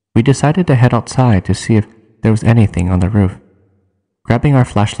 We decided to head outside to see if there was anything on the roof. Grabbing our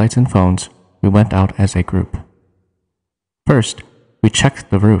flashlights and phones, we went out as a group. First, we checked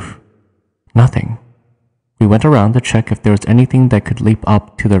the roof. Nothing. We went around to check if there was anything that could leap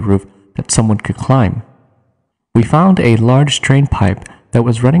up to the roof that someone could climb. We found a large drain pipe that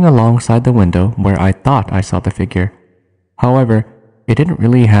was running alongside the window where I thought I saw the figure. However, it didn't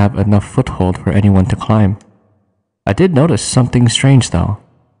really have enough foothold for anyone to climb. I did notice something strange though.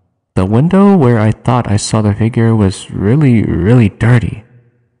 The window where I thought I saw the figure was really dirty.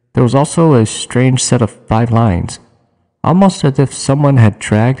 There was also a strange set of 5 lines, almost as if someone had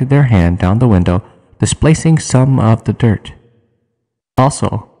dragged their hand down the window, displacing some of the dirt.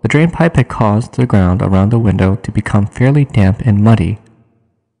 Also, the drain pipe had caused the ground around the window to become fairly damp and muddy.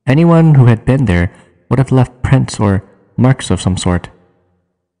 Anyone who had been there would have left prints or marks of some sort.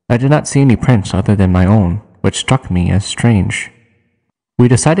 I did not see any prints other than my own, which struck me as strange. We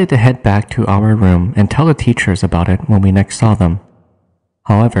decided to head back to our room and tell the teachers about it when we next saw them.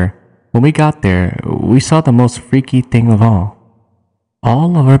 However, when we got there, we saw the most freaky thing of all.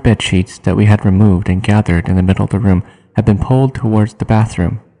 All of our bedsheets that we had removed and gathered in the middle of the room had been pulled towards the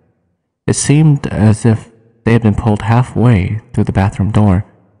bathroom. It seemed as if they had been pulled halfway through the bathroom door.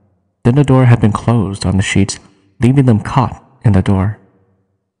 Then the door had been closed on the sheets, leaving them caught in the door.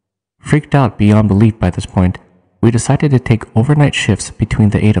 Freaked out beyond belief by this point, we decided to take overnight shifts between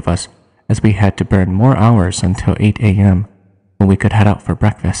the 8 of us, as we had to burn more hours until 8 a.m. when we could head out for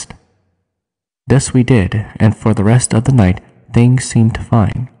breakfast. This we did, and for the rest of the night, things seemed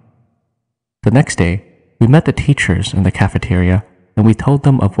fine. The next day, we met the teachers in the cafeteria, and we told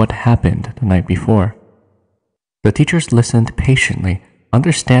them of what happened the night before. The teachers listened patiently,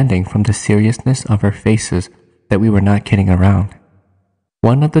 understanding from the seriousness of our faces that we were not kidding around.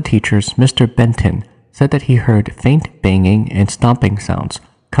 One of the teachers, Mr. Benton, said that he heard faint banging and stomping sounds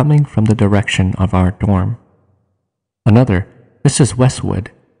coming from the direction of our dorm. Another, Mrs.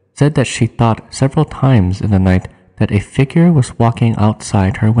 Westwood, said that she thought several times in the night that a figure was walking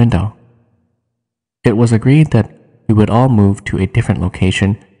outside her window. It was agreed that we would all move to a different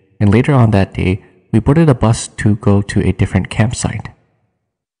location, and later on that day, we boarded a bus to go to a different campsite.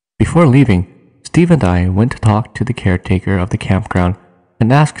 Before leaving, Steve and I went to talk to the caretaker of the campground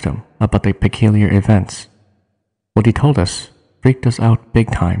and asked him about the peculiar events. What he told us freaked us out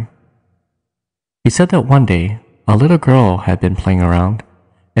big time. He said that one day, a little girl had been playing around,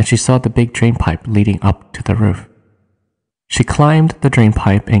 and she saw the big drain pipe leading up to the roof. She climbed the drain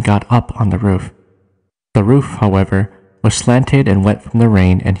pipe and got up on the roof. The roof, however, was slanted and wet from the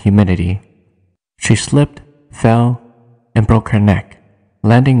rain and humidity. She slipped, fell, and broke her neck,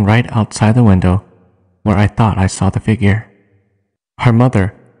 landing right outside the window where I thought I saw the figure. Her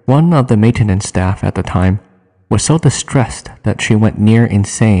mother, one of the maintenance staff at the time, was so distressed that she went near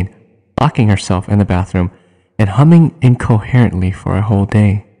insane, locking herself in the bathroom and humming incoherently for a whole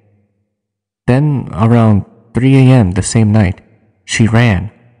day. Then, around 3 a.m. the same night, she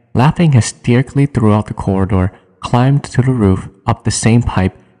ran, laughing hysterically throughout the corridor, climbed to the roof up the same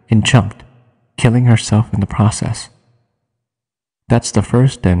pipe, and jumped, killing herself in the process. That's the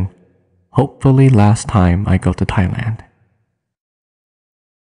first and hopefully last time I go to Thailand.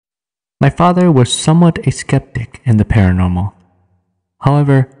 My father was somewhat a skeptic in the paranormal.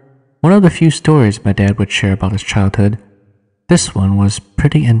 However, one of the few stories my dad would share about his childhood, this one was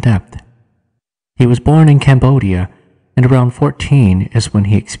pretty in-depth. He was born in Cambodia, and around 14 is when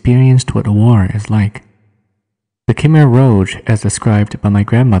he experienced what a war is like. The Khmer Rouge, as described by my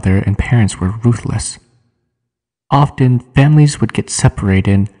grandmother and parents, were ruthless. Often, families would get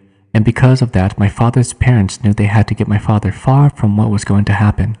separated, and because of that, my father's parents knew they had to get my father far from what was going to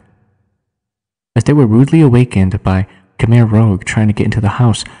happen. As they were rudely awakened by Khmer Rouge trying to get into the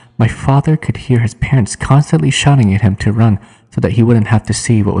house, my father could hear his parents constantly shouting at him to run so that he wouldn't have to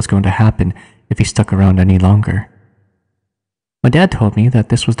see what was going to happen if he stuck around any longer. My dad told me that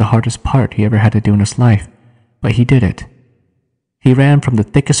this was the hardest part he ever had to do in his life, but he did it. He ran from the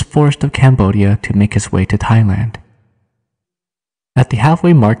thickest forest of Cambodia to make his way to Thailand. At the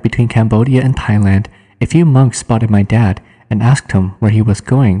halfway mark between Cambodia and Thailand, a few monks spotted my dad and asked him where he was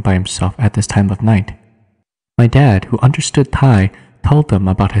going by himself at this time of night. My dad, who understood Thai, told them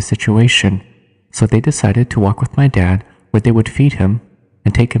about his situation, so they decided to walk with my dad where they would feed him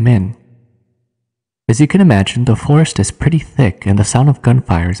and take him in. As you can imagine, the forest is pretty thick and the sound of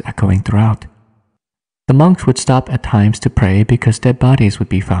gunfire is echoing throughout. The monks would stop at times to pray because dead bodies would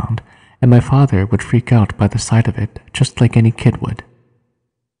be found, and my father would freak out by the sight of it, just like any kid would.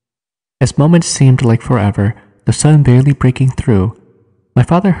 As moments seemed like forever, the sun barely breaking through, my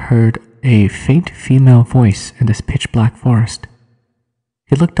father heard a faint female voice in this pitch-black forest.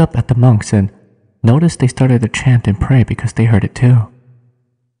 He looked up at the monks and noticed they started to chant and pray because they heard it too.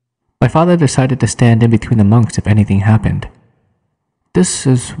 My father decided to stand in between the monks if anything happened. This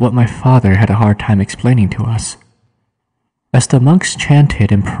is what my father had a hard time explaining to us. As the monks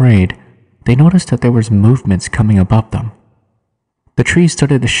chanted and prayed, they noticed that there was movements coming above them. The trees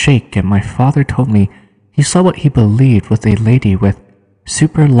started to shake, and my father told me he saw what he believed was a lady with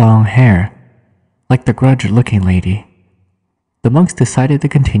super long hair, like the Grudge-looking lady. The monks decided to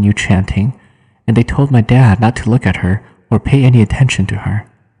continue chanting, and they told my dad not to look at her or pay any attention to her.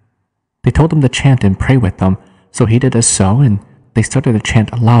 They told him to chant and pray with them, so he did as so, and they started to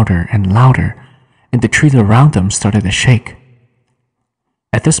chant louder and louder, and the trees around them started to shake.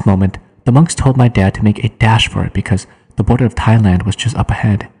 At this moment, the monks told my dad to make a dash for it because the border of Thailand was just up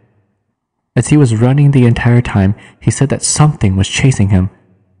ahead. As he was running the entire time, he said that something was chasing him.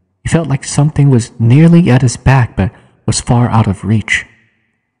 He felt like something was nearly at his back but was far out of reach.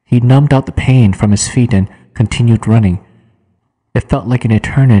 He numbed out the pain from his feet and continued running. It felt like an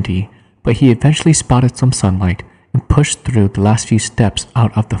eternity, but he eventually spotted some sunlight and pushed through the last few steps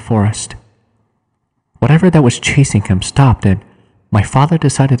out of the forest. Whatever that was chasing him stopped, and my father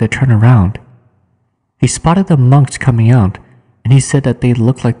decided to turn around. He spotted the monks coming out, and he said that they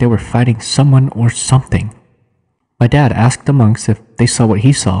looked like they were fighting someone or something. My dad asked the monks if they saw what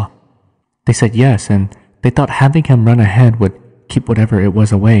he saw. They said yes, and they thought having him run ahead would keep whatever it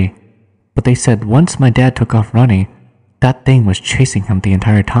was away. But they said once my dad took off running, that thing was chasing him the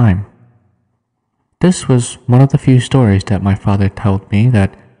entire time. This was one of the few stories that my father told me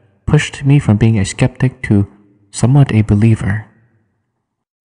that pushed me from being a skeptic to somewhat a believer.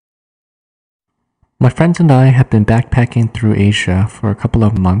 My friends and I had been backpacking through Asia for a couple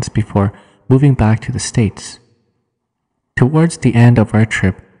of months before moving back to the States. Towards the end of our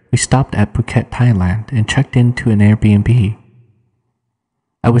trip, we stopped at Phuket, Thailand and checked into an Airbnb.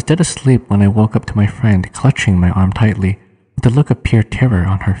 I was dead asleep when I woke up to my friend clutching my arm tightly with a look of pure terror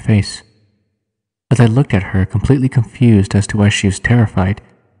on her face. As I looked at her, completely confused as to why she was terrified,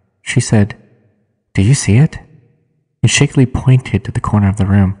 she said, "Do you see it?" and shakily pointed to the corner of the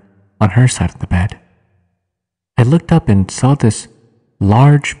room on her side of the bed. I looked up and saw this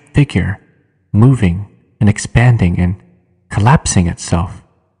large figure moving and expanding and collapsing itself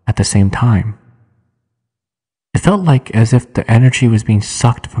at the same time. It felt like as if the energy was being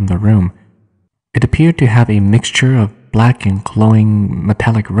sucked from the room. It appeared to have a mixture of black and glowing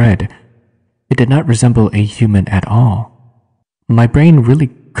metallic red. It did not resemble a human at all. My brain really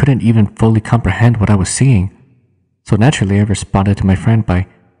couldn't even fully comprehend what I was seeing, so naturally I responded to my friend by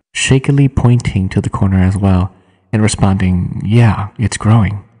shakily pointing to the corner as well and responding, "Yeah, it's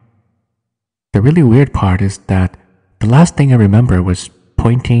growing." The really weird part is that the last thing I remember was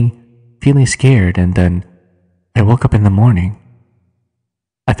pointing, feeling scared, and then I woke up in the morning.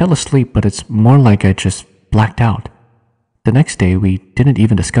 I fell asleep, but it's more like I just blacked out. The next day, we didn't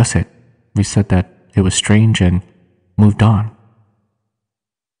even discuss it. We said that it was strange and moved on.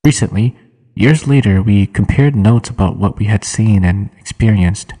 Recently, years later, we compared notes about what we had seen and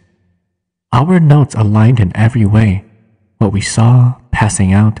experienced. Our notes aligned in every way. What we saw,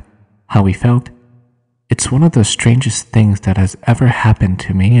 passing out, how we felt. It's one of the strangest things that has ever happened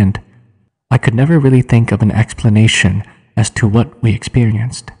to me, and I could never really think of an explanation as to what we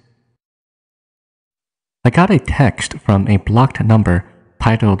experienced. I got a text from a blocked number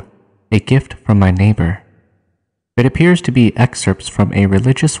titled, "A Gift from My Neighbor." It appears to be excerpts from a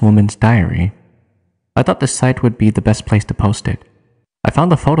religious woman's diary. I thought the site would be the best place to post it. I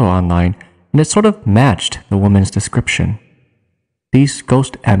found the photo online, and it sort of matched the woman's description. These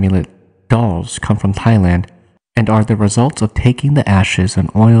ghost amulet dolls come from Thailand and are the results of taking the ashes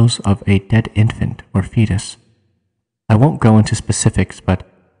and oils of a dead infant or fetus. I won't go into specifics, but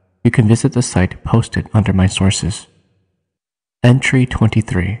you can visit the site posted under my sources. Entry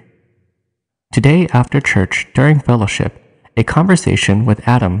 23. Today after church, during fellowship, a conversation with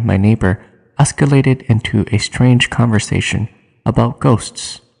Adam, my neighbor, escalated into a strange conversation about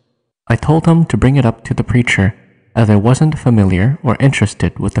ghosts. I told him to bring it up to the preacher as I wasn't familiar or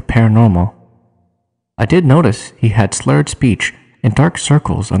interested with the paranormal. I did notice he had slurred speech and dark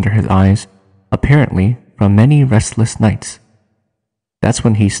circles under his eyes, apparently from many restless nights. That's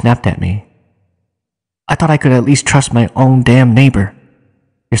when he snapped at me. "I thought I could at least trust my own damn neighbor.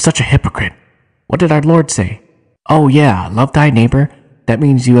 You're such a hypocrite. What did our Lord say? Oh yeah, love thy neighbor. That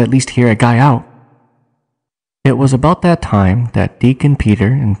means you at least hear a guy out." It was about that time that Deacon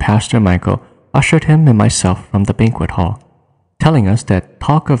Peter and Pastor Michael ushered him and myself from the banquet hall, telling us that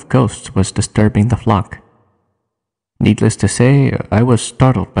talk of ghosts was disturbing the flock. Needless to say, I was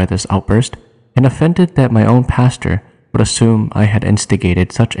startled by this outburst and offended that my own pastor would assume I had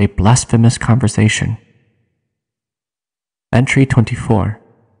instigated such a blasphemous conversation. Entry 24.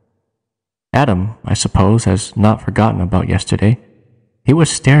 Adam, I suppose, has not forgotten about yesterday. He was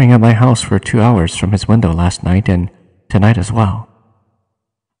staring at my house for 2 hours from his window last night and tonight as well.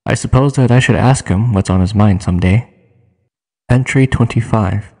 I suppose that I should ask him what's on his mind someday. Entry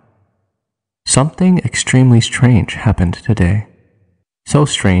 25. Something extremely strange happened today. So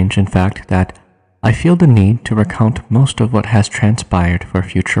strange, in fact, that I feel the need to recount most of what has transpired for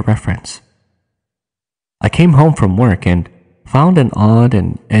future reference. I came home from work and found an odd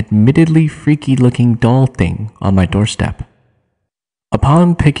and admittedly freaky-looking doll thing on my doorstep.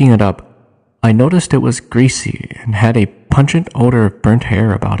 Upon picking it up, I noticed it was greasy and had a pungent odor of burnt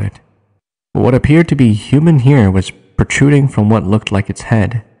hair about it. What appeared to be human hair was protruding from what looked like its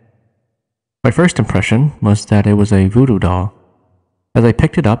head. My first impression was that it was a voodoo doll. As I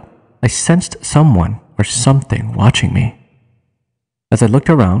picked it up, I sensed someone or something watching me. As I looked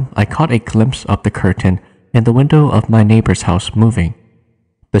around, I caught a glimpse of the curtain in the window of my neighbor's house moving.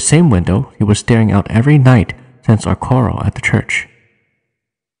 The same window he was staring out every night since our quarrel at the church.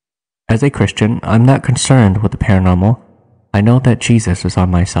 As a Christian, I'm not concerned with the paranormal. I know that Jesus is on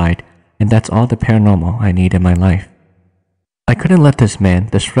my side, and that's all the paranormal I need in my life. I couldn't let this man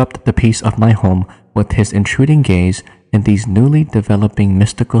disrupt the peace of my home with his intruding gaze and these newly developing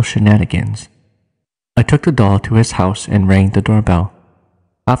mystical shenanigans. I took the doll to his house and rang the doorbell.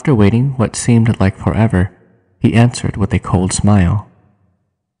 After waiting what seemed like forever, he answered with a cold smile.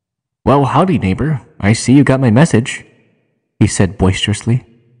 "Well, howdy, neighbor. I see you got my message," he said boisterously.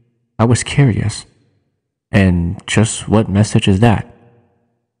 I was curious. "And just what message is that?"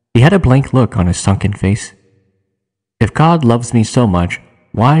 He had a blank look on his sunken face. "If God loves me so much,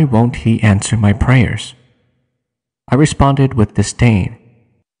 why won't he answer my prayers?" I responded with disdain.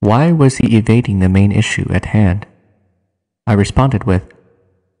 Why was he evading the main issue at hand? I responded with,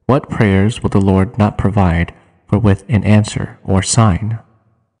 "What prayers will the Lord not provide for with an answer or sign?"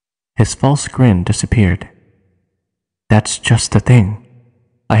 His false grin disappeared. "That's just the thing.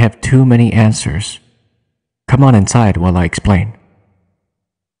 I have too many answers. Come on inside while I explain."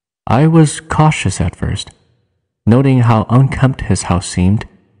 I was cautious at first, noting how unkempt his house seemed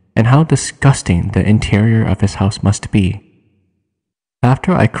and how disgusting the interior of his house must be.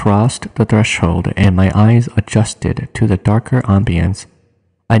 After I crossed the threshold and my eyes adjusted to the darker ambience,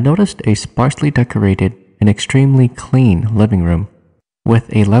 I noticed a sparsely decorated and extremely clean living room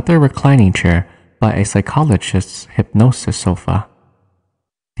with a leather reclining chair by a psychologist's hypnosis sofa.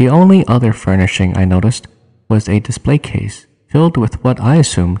 The only other furnishing I noticed was a display case filled with what I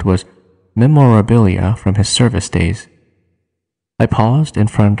assumed was memorabilia from his service days. I paused in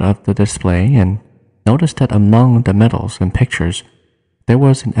front of the display and noticed that among the medals and pictures there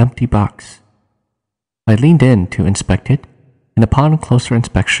was an empty box. I leaned in to inspect it, and upon closer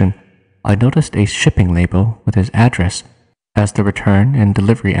inspection, I noticed a shipping label with his address as the return and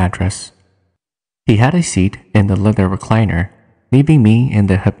delivery address. He had a seat in the leather recliner, leaving me in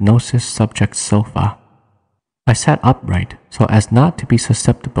the hypnosis subject's sofa. I sat upright so as not to be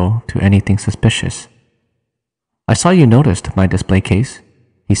susceptible to anything suspicious. "I saw you noticed my display case,"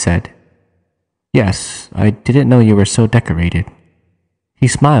 he said. "Yes, I didn't know you were so decorated." He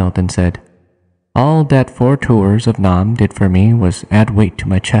smiled and said, "All that 4 tours of Nam did for me was add weight to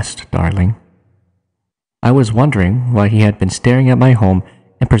my chest, darling." I was wondering why he had been staring at my home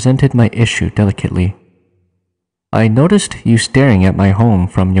and presented my issue delicately. "I noticed you staring at my home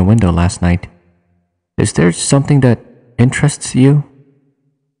from your window last night. Is there something that interests you?"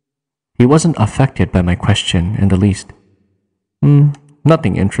 He wasn't affected by my question in the least.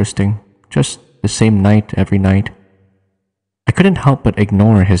 Nothing interesting. Just the same night every night." I couldn't help but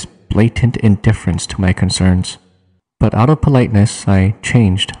ignore his blatant indifference to my concerns, but out of politeness I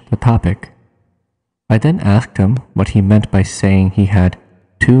changed the topic. I then asked him what he meant by saying he had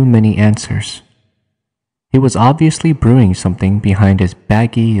too many answers. He was obviously brewing something behind his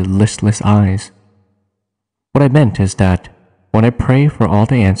baggy, listless eyes. What I meant is that when I pray for all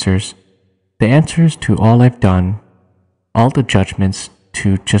the answers to all I've done, all the judgments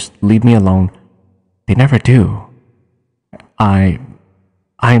to just leave me alone, they never do.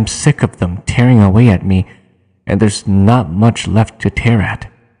 I'm sick of them tearing away at me, and there's not much left to tear at.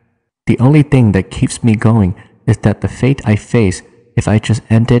 The only thing that keeps me going is that the fate I face if I just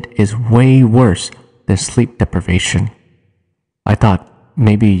end it is way worse than sleep deprivation. I thought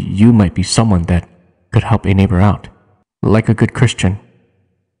maybe you might be someone that could help a neighbor out, like a good Christian."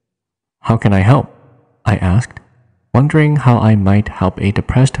 "How can I help?" I asked, wondering how I might help a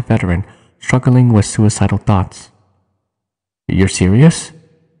depressed veteran struggling with suicidal thoughts. "You're serious?"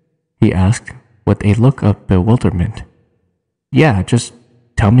 he asked with a look of bewilderment. "Yeah, just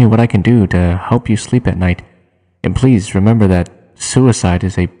tell me what I can do to help you sleep at night, and please remember that suicide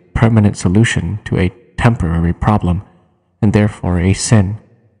is a permanent solution to a temporary problem, and therefore a sin."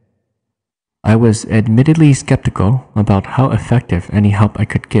 I was admittedly skeptical about how effective any help I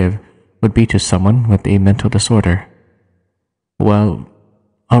could give would be to someone with a mental disorder. "Well,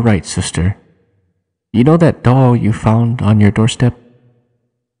 all right, sister. You know that doll you found on your doorstep?"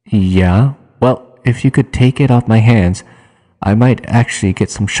 "Yeah, well, if you could take it off my hands, I might actually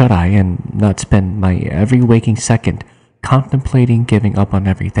get some shut-eye and not spend my every waking second contemplating giving up on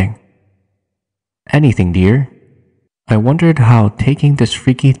everything." "Anything, dear." I wondered how taking this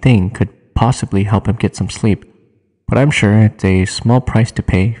freaky thing could possibly help him get some sleep, but I'm sure it's a small price to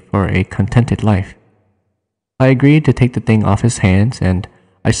pay for a contented life. I agreed to take the thing off his hands, and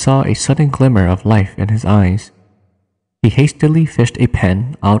I saw a sudden glimmer of life in his eyes. He hastily fished a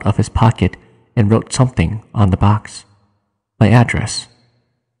pen out of his pocket and wrote something on the box. My address.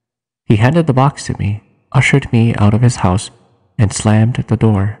 He handed the box to me, ushered me out of his house, and slammed the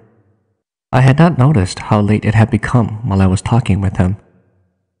door. I had not noticed how late it had become while I was talking with him.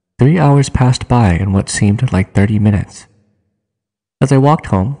 3 hours passed by in what seemed like 30 minutes. As I walked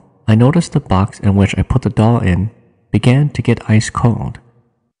home, I noticed the box in which I put the doll in began to get ice cold.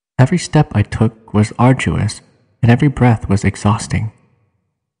 Every step I took was arduous, and every breath was exhausting.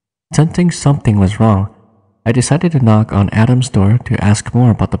 Sensing something was wrong, I decided to knock on Adam's door to ask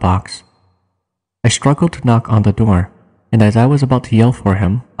more about the box. I struggled to knock on the door, and as I was about to yell for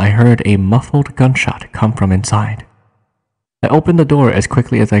him, I heard a muffled gunshot come from inside. I opened the door as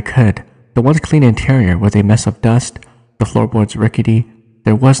quickly as I could. The once clean interior was a mess of dust, the floorboards rickety,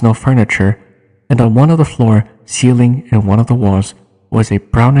 there was no furniture, and on one of the floor, ceiling, and one of the walls was a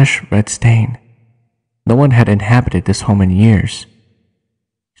brownish red stain. No one had inhabited this home in years.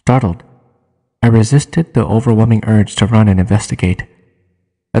 Startled, I resisted the overwhelming urge to run and investigate.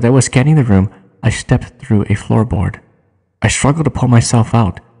 As I was scanning the room, I stepped through a floorboard. I struggled to pull myself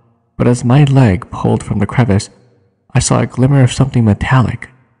out, but as my leg pulled from the crevice, I saw a glimmer of something metallic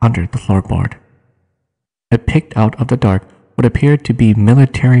under the floorboard. I picked out of the dark what appeared to be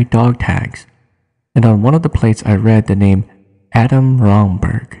military dog tags, and on one of the plates I read the name Adam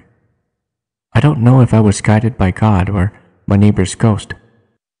Romberg. I don't know if I was guided by God or my neighbor's ghost,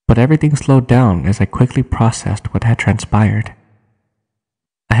 but everything slowed down as I quickly processed what had transpired.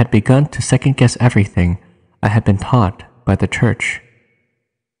 I had begun to second-guess everything I had been taught by the church.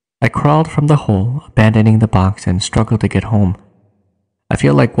 I crawled from the hole, abandoning the box, and struggled to get home. I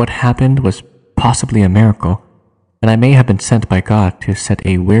feel like what happened was possibly a miracle, and I may have been sent by God to set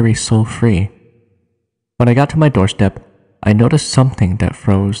a weary soul free. When I got to my doorstep, I noticed something that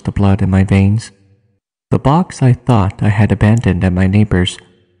froze the blood in my veins. The box I thought I had abandoned at my neighbor's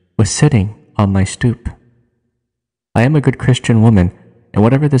was sitting on my stoop. I am a good Christian woman, and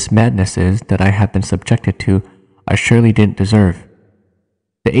whatever this madness is that I have been subjected to, I surely didn't deserve.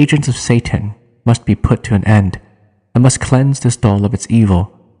 The agents of Satan must be put to an end. I must cleanse this doll of its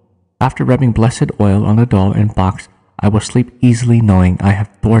evil. After rubbing blessed oil on the doll and box, I will sleep easily knowing I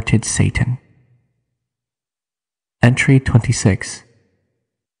have thwarted Satan. Entry 26.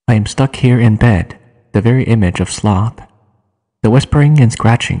 I am stuck here in bed, the very image of sloth. The whispering and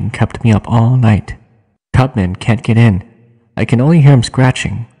scratching kept me up all night. Tubman can't get in. I can only hear him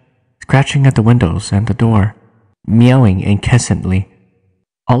scratching at the windows and the door, meowing incessantly.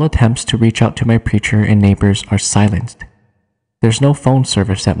 All attempts to reach out to my preacher and neighbors are silenced. There's no phone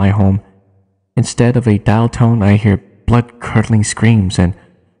service at my home. Instead of a dial tone, I hear blood-curdling screams and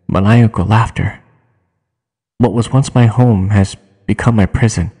maniacal laughter. What was once my home has become my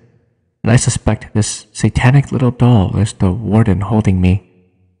prison, and I suspect this satanic little doll is the warden holding me.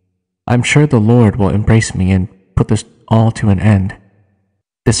 I'm sure the Lord will embrace me and put this all to an end.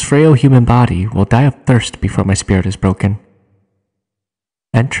 This frail human body will die of thirst before my spirit is broken.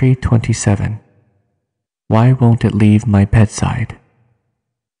 Entry 27. Why won't it leave my bedside?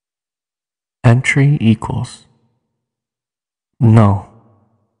 Entry equals. No.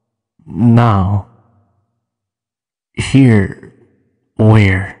 Now. Here.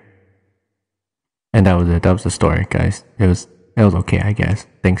 Where? And that was it. That was the story, guys. It was okay, I guess.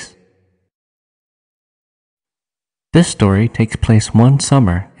 Thanks. This story takes place one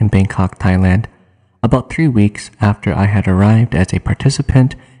summer in Bangkok, Thailand, about 3 weeks after I had arrived as a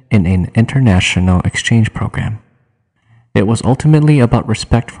participant in an international exchange program. It was ultimately about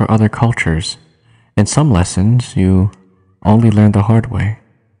respect for other cultures, and some lessons you only learn the hard way.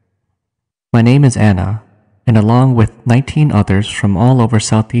 My name is Anna, and along with 19 others from all over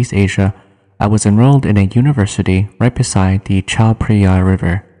Southeast Asia, I was enrolled in a university right beside the Chao Phraya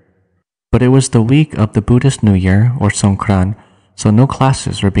River. But it was the week of the Buddhist New Year, or Songkran, so no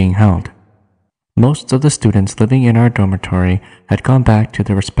classes were being held. Most of the students living in our dormitory had gone back to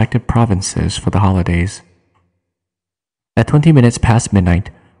their respective provinces for the holidays. At 20 minutes past midnight,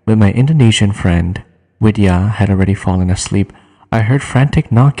 when my Indonesian friend, Widya, had already fallen asleep, I heard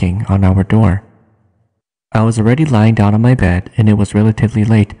frantic knocking on our door. I was already lying down on my bed, and it was relatively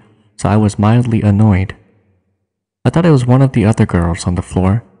late, so I was mildly annoyed. I thought it was one of the other girls on the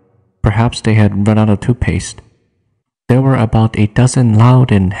floor. Perhaps they had run out of toothpaste. There were about a dozen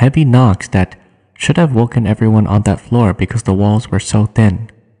loud and heavy knocks that should have woken everyone on that floor because the walls were so thin.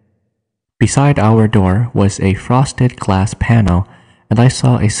 Beside our door was a frosted glass panel, and I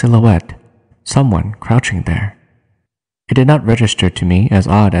saw a silhouette, someone crouching there. It did not register to me as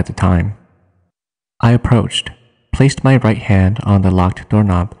odd at the time. I approached, placed my right hand on the locked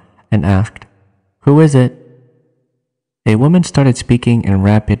doorknob, and asked, "Who is it?" A woman started speaking in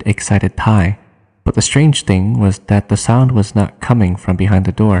rapid, excited Thai, but the strange thing was that the sound was not coming from behind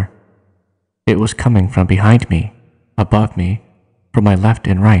the door. It was coming from behind me, above me, from my left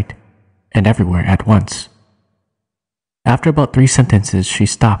and right, and everywhere at once. After about 3 sentences, she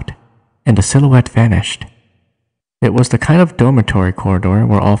stopped, and the silhouette vanished. It was the kind of dormitory corridor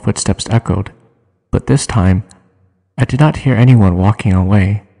where all footsteps echoed, but this time, I did not hear anyone walking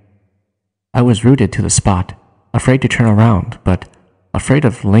away. I was rooted to the spot, afraid to turn around, but afraid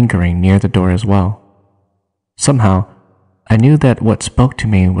of lingering near the door as well. Somehow, I knew that what spoke to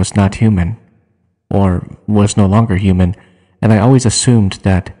me was not human, or was no longer human, and I always assumed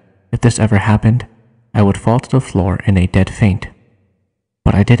that if this ever happened, I would fall to the floor in a dead faint.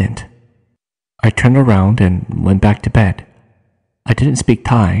 But I didn't. I turned around and went back to bed. I didn't speak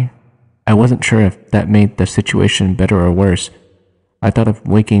Thai. I wasn't sure if that made the situation better or worse. I thought of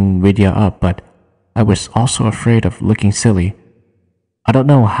waking Vidya up, but I was also afraid of looking silly. I don't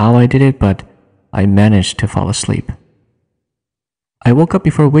know how I did it, but I managed to fall asleep. I woke up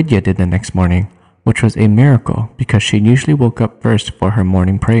before Widya did the next morning, which was a miracle because she usually woke up first for her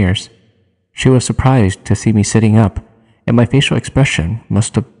morning prayers. She was surprised to see me sitting up, and my facial expression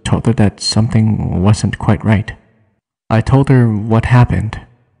must have told her that something wasn't quite right. I told her what happened.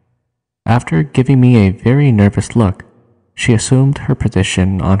 After giving me a very nervous look, she assumed her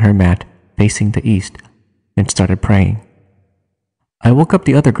position on her mat facing the east and started praying. I woke up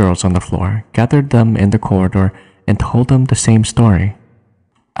the other girls on the floor, gathered them in the corridor, and told them the same story.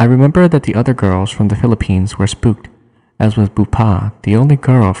 I remember that the other girls from the Philippines were spooked, as was Bupa, the only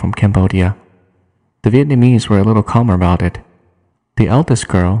girl from Cambodia. The Vietnamese were a little calmer about it. The eldest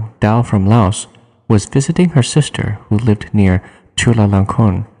girl, Dao from Laos, was visiting her sister who lived near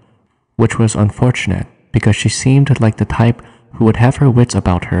Chulalongkorn, which was unfortunate because she seemed like the type who would have her wits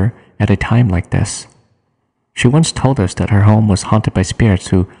about her at a time like this. She once told us that her home was haunted by spirits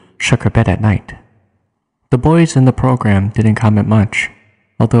who shook her bed at night. The boys in the program didn't comment much,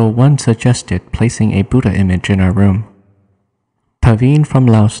 although one suggested placing a Buddha image in our room. Taveen from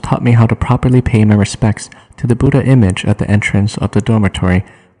Laos taught me how to properly pay my respects to the Buddha image at the entrance of the dormitory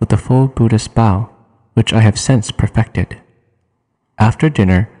with the full Buddhist bow, which I have since perfected. After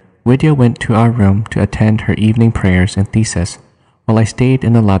dinner, Widya went to our room to attend her evening prayers and thesis, while I stayed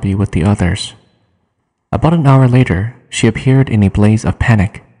in the lobby with the others. About an hour later, she appeared in a blaze of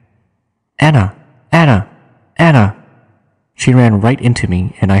panic. "Anna! Anna! Anna!" She ran right into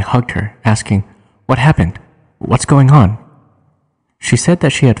me and I hugged her, asking, "What happened? What's going on?" She said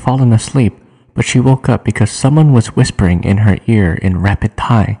that she had fallen asleep, but she woke up because someone was whispering in her ear in rapid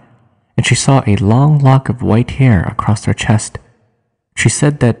Thai, and she saw a long lock of white hair across her chest. She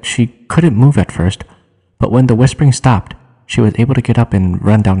said that she couldn't move at first, but when the whispering stopped, she was able to get up and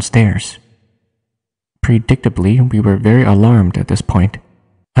run downstairs. Predictably, we were very alarmed at this point.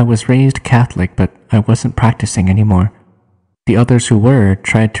 I was raised Catholic, but I wasn't practicing anymore. The others who were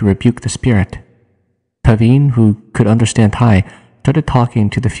tried to rebuke the spirit. Taveen, who could understand Thai, started talking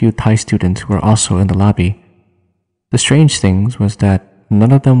to the few Thai students who were also in the lobby. The strange thing was that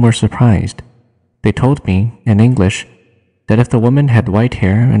none of them were surprised. They told me, in English, that if the woman had white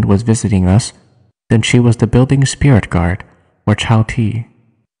hair and was visiting us, then she was the building spirit guard, or Chow Ti.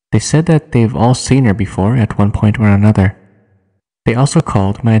 They said that they've all seen her before at one point or another. They also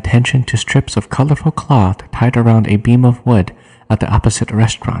called my attention to strips of colorful cloth tied around a beam of wood at the opposite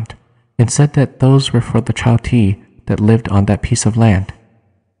restaurant, and said that those were for the Chow Ti that lived on that piece of land.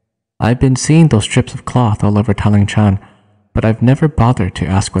 I've been seeing those strips of cloth all over Talang Chan, but I've never bothered to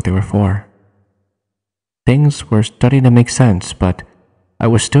ask what they were for. Things were starting to make sense, but I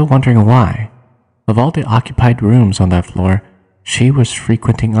was still wondering why. Of all the occupied rooms on that floor, she was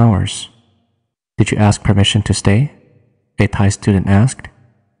frequenting ours. "Did you ask permission to stay?" a Thai student asked.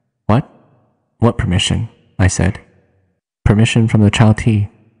 "What? What permission?" I said. "Permission from the Chow Ti.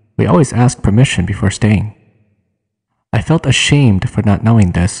 We always ask permission before staying." I felt ashamed for not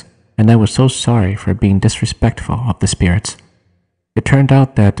knowing this, and I was so sorry for being disrespectful of the spirits. It turned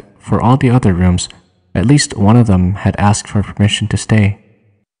out that for all the other rooms, at least one of them had asked for permission to stay.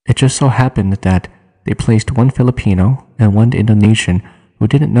 It just so happened that they placed one Filipino and one Indonesian who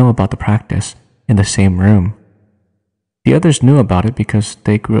didn't know about the practice in the same room. The others knew about it because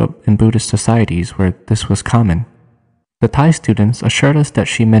they grew up in Buddhist societies where this was common. The Thai students assured us that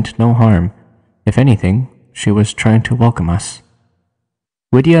she meant no harm. If anything, she was trying to welcome us.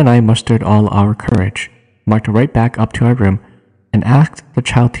 Widya and I mustered all our courage, marched right back up to our room, and asked the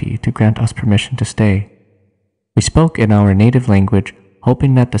Chow Ti to grant us permission to stay. We spoke in our native language,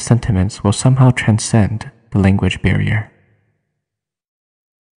 hoping that the sentiments will somehow transcend the language barrier.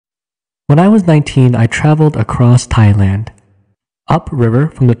 When I was 19, I traveled across Thailand. Upriver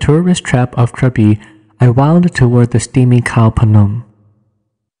from the tourist trap of Krabi, I wound toward the steamy Khao Phanom.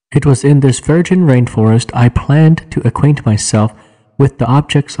 It was in this virgin rainforest I planned to acquaint myself with the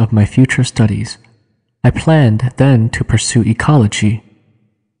objects of my future studies. I planned then to pursue ecology.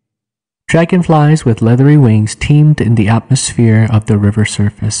 Dragonflies with leathery wings teemed in the atmosphere of the river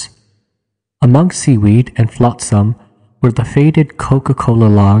surface. Among seaweed and flotsam were the faded Coca-Cola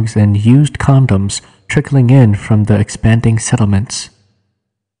logs and used condoms trickling in from the expanding settlements.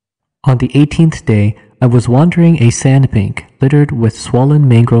 On the 18th day, I was wandering a sandbank littered with swollen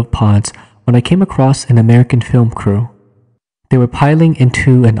mangrove pods when I came across an American film crew. They were piling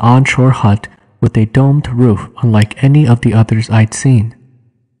into an onshore hut with a domed roof unlike any of the others I'd seen.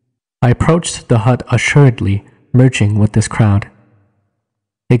 I approached the hut assuredly, merging with this crowd.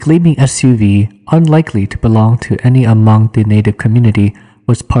 A gleaming SUV, unlikely to belong to any among the native community,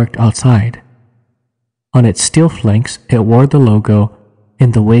 was parked outside. On its steel flanks, it wore the logo,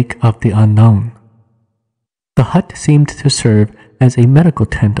 "In the Wake of the Unknown." The hut seemed to serve as a medical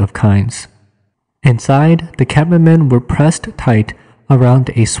tent of kinds. Inside, the cameramen were pressed tight around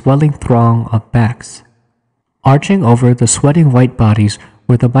a swelling throng of backs. Arching over the sweating white bodies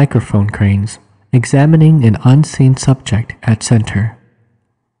were the microphone cranes, examining an unseen subject at center.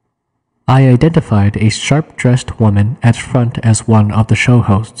 I identified a sharp-dressed woman at front as one of the show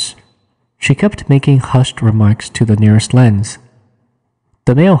hosts. She kept making hushed remarks to the nearest lens.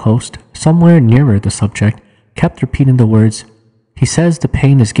 The male host, somewhere nearer the subject, kept repeating the words, "He says the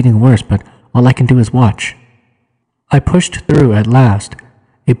pain is getting worse, but all I can do is watch." I pushed through at last.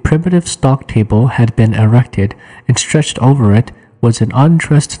 A primitive stock table had been erected, and stretched over it was an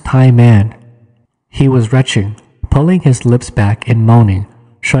undressed Thai man. He was retching, pulling his lips back and moaning,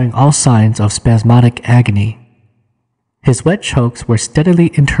 showing all signs of spasmodic agony. His wet chokes were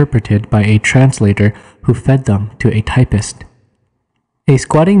steadily interpreted by a translator who fed them to a typist. A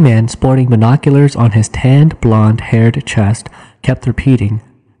squatting man sporting binoculars on his tanned, blonde-haired chest kept repeating,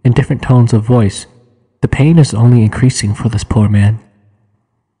 in different tones of voice, "The pain is only increasing for this poor man."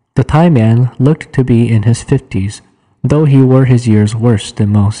 The Thai man looked to be in his 50s, though he wore his years worse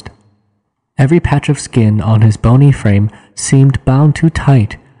than most. Every patch of skin on his bony frame seemed bound too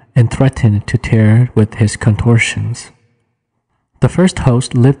tight and threatened to tear with his contortions. The first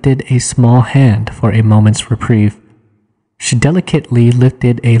host lifted a small hand for a moment's reprieve. She delicately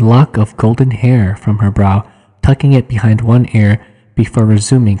lifted a lock of golden hair from her brow, tucking it behind one ear before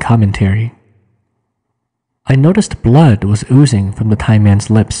resuming commentary. I noticed blood was oozing from the Thai man's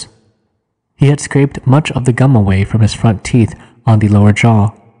lips. He had scraped much of the gum away from his front teeth on the lower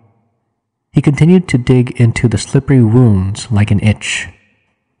jaw. He continued to dig into the slippery wounds like an itch.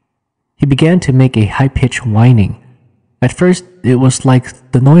 He began to make a high-pitched whining. At first, it was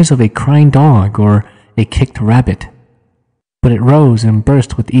like the noise of a crying dog or a kicked rabbit. But it rose and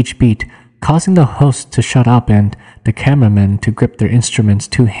burst with each beat, causing the host to shut up and the cameramen to grip their instruments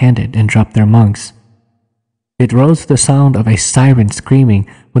two-handed and drop their mugs. It rose to the sound of a siren screaming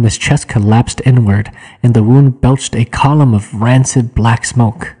when his chest collapsed inward and the wound belched a column of rancid black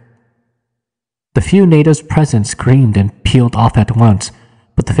smoke. The few natives present screamed and peeled off at once,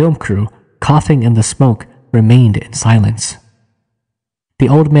 but the film crew, coughing in the smoke, remained in silence. The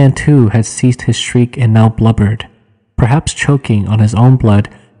old man too had ceased his shriek and now blubbered, perhaps choking on his own blood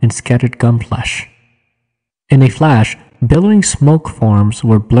and scattered gum flesh. In a flash, billowing smoke forms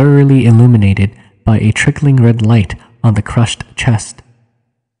were blurrily illuminated by a trickling red light on the crushed chest.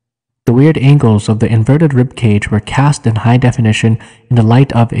 The weird angles of the inverted ribcage were cast in high definition in the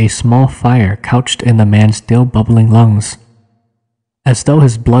light of a small fire couched in the man's still bubbling lungs. As though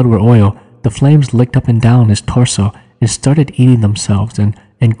his blood were oil, the flames licked up and down his torso and started eating themselves and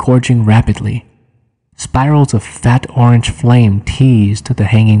engorging rapidly. Spirals of fat orange flame teased the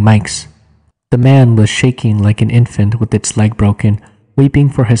hanging mics. The man was shaking like an infant with its leg broken, weeping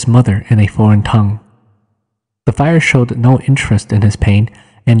for his mother in a foreign tongue. The fire showed no interest in his pain,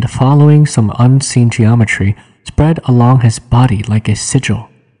 and following some unseen geometry, spread along his body like a sigil,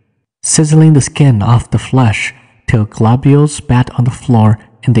 sizzling the skin off the flesh till globules spat on the floor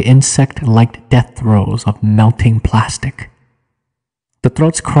in the insect-like death throes of melting plastic. The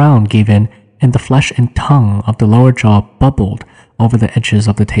throat's crown gave in, and the flesh and tongue of the lower jaw bubbled over the edges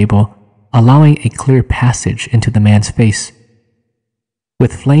of the table, allowing a clear passage into the man's face.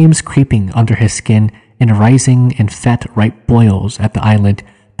 With flames creeping under his skin and rising in fat ripe boils at the eyelid,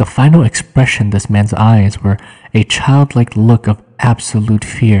 the final expression in this man's eyes were a childlike look of absolute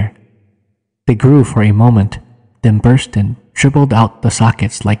fear. They grew for a moment, then burst and dribbled out the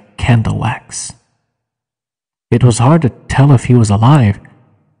sockets like candle wax. It was hard to tell if he was alive.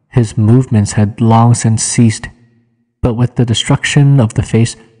 His movements had long since ceased, but with the destruction of the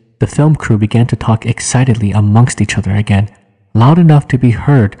face, the film crew began to talk excitedly amongst each other again, loud enough to be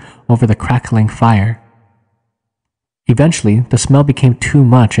heard over the crackling fire. Eventually, the smell became too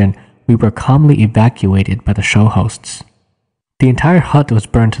much and we were calmly evacuated by the show hosts. The entire hut was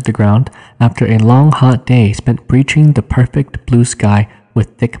burned to the ground after a long hot day spent breaching the perfect blue sky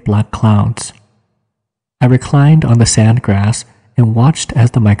with thick black clouds. I reclined on the sand grass and watched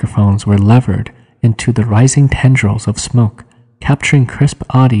as the microphones were levered into the rising tendrils of smoke, capturing crisp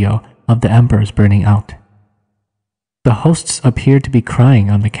audio of the embers burning out. The hosts appeared to be crying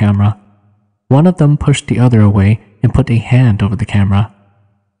on the camera. One of them pushed the other away and put a hand over the camera.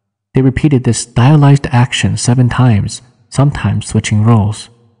 They repeated this stylized action 7 times, sometimes switching roles.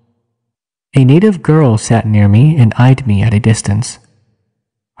 A native girl sat near me and eyed me at a distance.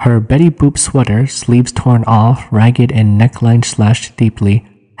 Her Betty Boop sweater, sleeves torn off, ragged and neckline slashed deeply,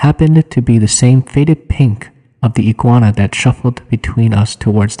 happened to be the same faded pink of the iguana that shuffled between us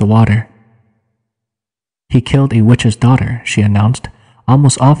towards the water. "He killed a witch's daughter," she announced,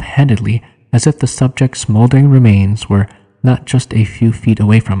 almost offhandedly, as if the subject's smoldering remains were not just a few feet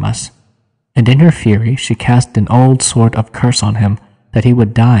away from us. And in her fury, she cast an old sort of curse on him that he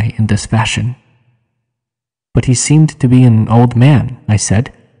would die in this fashion. "But he seemed to be an old man," I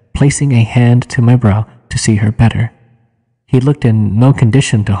said, placing a hand to my brow to see her better. "He looked in no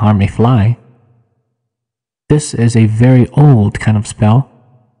condition to harm a fly." "This is a very old kind of spell.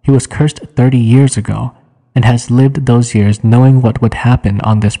 He was cursed 30 years ago, and has lived those years knowing what would happen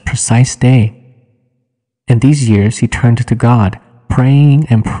on this precise day. In these years he turned to God, praying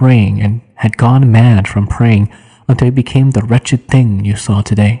and praying, and had gone mad from praying until he became the wretched thing you saw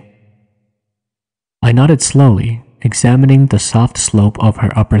today." I nodded slowly, examining the soft slope of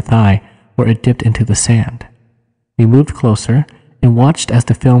her upper thigh where it dipped into the sand. We moved closer and watched as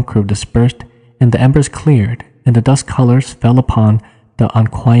the film crew dispersed and the embers cleared and the dust colors fell upon the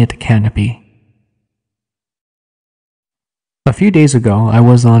unquiet canopy. A few days ago, I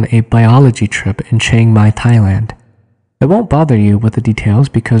was on a biology trip in Chiang Mai, Thailand. I won't bother you with the details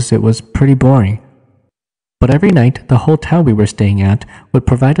because it was pretty boring. But every night, the hotel we were staying at would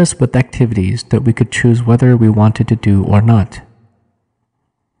provide us with activities that we could choose whether we wanted to do or not.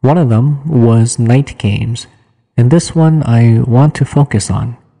 One of them was night games, and this one I want to focus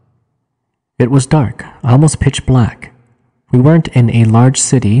on. It was dark, almost pitch black. We weren't in a large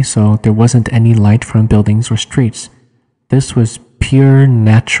city, so there wasn't any light from buildings or streets. This was pure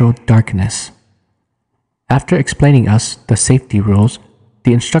natural darkness. After explaining us the safety rules,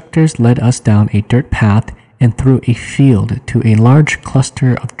 the instructors led us down a dirt path and through a field to a large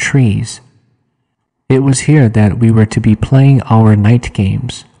cluster of trees. It was here that we were to be playing our night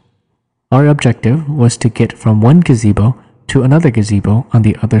games. Our objective was to get from one gazebo to another gazebo on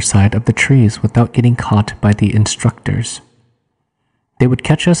the other side of the trees without getting caught by the instructors. They would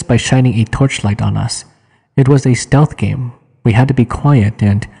catch us by shining a torchlight on us. It was a stealth game. We had to be quiet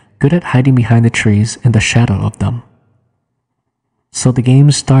and good at hiding behind the trees in the shadow of them. So the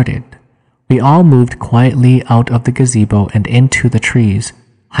game started. We all moved quietly out of the gazebo and into the trees,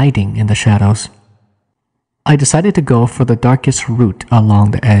 hiding in the shadows. I decided to go for the darkest route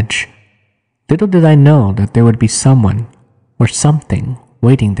along the edge. Little did I know that there would be someone or something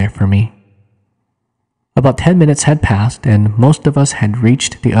waiting there for me. About 10 minutes had passed and most of us had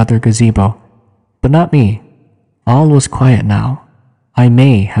reached the other gazebo. But not me. All was quiet now. I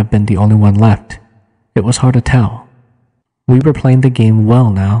may have been the only one left. It was hard to tell. We were playing the game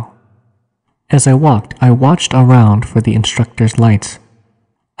well now. As I walked, I watched around for the instructor's lights.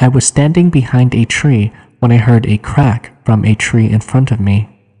 I was standing behind a tree when I heard a crack from a tree in front of me.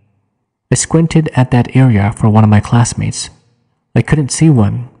 I squinted at that area for one of my classmates. I couldn't see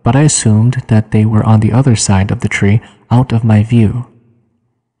one, but I assumed that they were on the other side of the tree out of my view.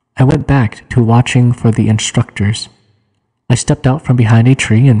 I went back to watching for the instructors. I stepped out from behind a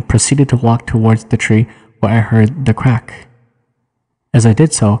tree and proceeded to walk towards the tree where I heard the crack. As I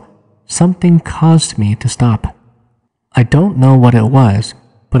did so, something caused me to stop. I don't know what it was,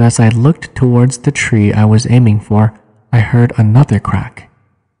 but as I looked towards the tree I was aiming for, I heard another crack,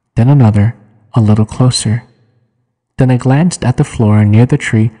 then another, a little closer. Then I glanced at the floor near the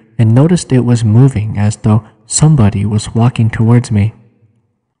tree and noticed it was moving as though somebody was walking towards me.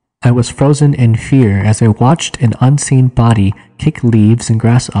 I was frozen in fear as I watched an unseen body kick leaves and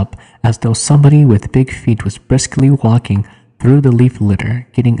grass up as though somebody with big feet was briskly walking through the leaf litter,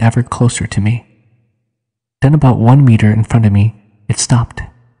 getting ever closer to me. Then about 1 meter in front of me, it stopped.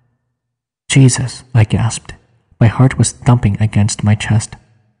 "Jesus," I gasped. My heart was thumping against my chest,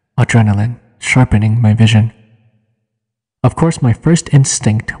 adrenaline sharpening my vision. Of course, my first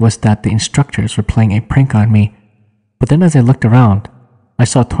instinct was that the instructors were playing a prank on me, but then as I looked around, I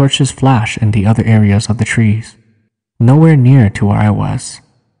saw torches flash in the other areas of the trees, nowhere near to where I was.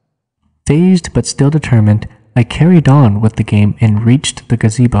 Dazed but still determined, I carried on with the game and reached the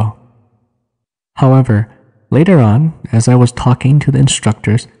gazebo. However, later on, as I was talking to the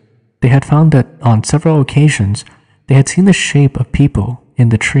instructors, they had found that on several occasions they had seen the shape of people in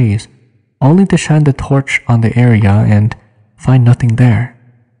the trees, only to shine the torch on the area and find nothing there.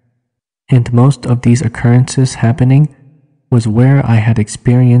 And most of these occurrences happening was where I had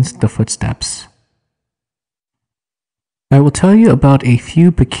experienced the footsteps. I will tell you about a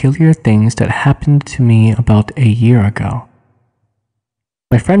few peculiar things that happened to me about a year ago.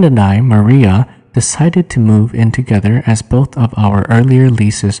 My friend and I, Maria, decided to move in together as both of our earlier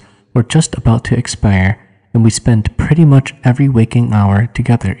leases were just about to expire, and we spent pretty much every waking hour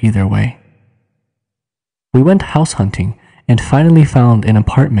together either way. We went house hunting and finally found an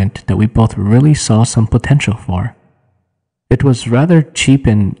apartment that we both really saw some potential for. It was rather cheap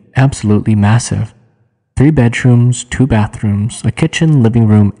and absolutely massive. 3 bedrooms, 2 bathrooms, a kitchen, living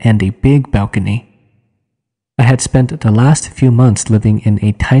room, and a big balcony. I had spent the last few months living in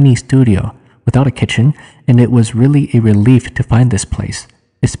a tiny studio without a kitchen, and it was really a relief to find this place,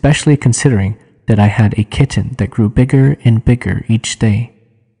 especially considering that I had a kitten that grew bigger and bigger each day.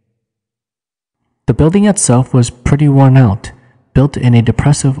 The building itself was pretty worn out, built in a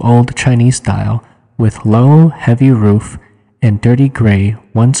depressive old Chinese style with low, heavy roof and dirty gray,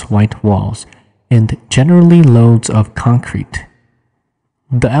 once white walls, and generally loads of concrete.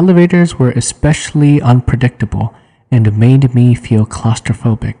 The elevators were especially unpredictable and made me feel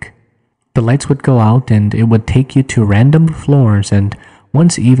claustrophobic. The lights would go out and it would take you to random floors, and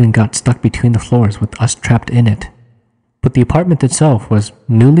once even got stuck between the floors with us trapped in it. But the apartment itself was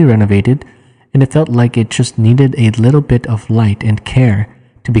newly renovated, and it felt like it just needed a little bit of light and care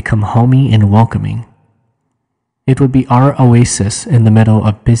to become homey and welcoming. It would be our oasis in the middle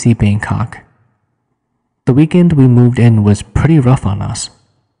of busy Bangkok. The weekend we moved in was pretty rough on us.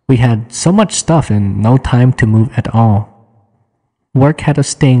 We had so much stuff and no time to move at all. Work had us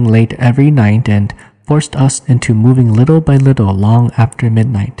staying late every night and forced us into moving little by little long after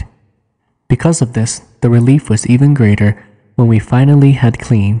midnight. Because of this, the relief was even greater when we finally had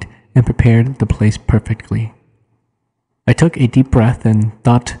cleaned and prepared the place perfectly. I took a deep breath and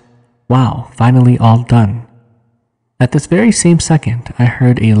thought, wow, finally all done. At this very same second, I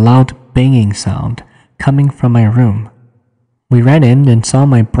heard a loud banging sound coming from my room. We ran in and saw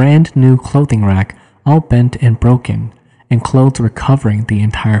my brand new clothing rack all bent and broken, and clothes were covering the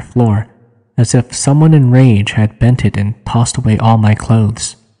entire floor, as if someone in rage had bent it and tossed away all my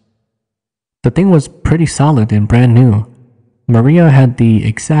clothes. The thing was pretty solid and brand new. Maria had the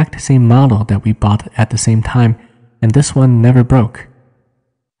exact same model that we bought at the same time, and this one never broke.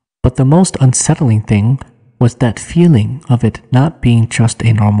 But the most unsettling thing was that feeling of it not being just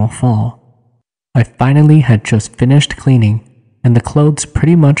a normal fall. I finally had just finished cleaning, and the clothes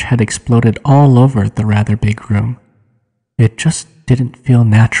pretty much had exploded all over the rather big room. It just didn't feel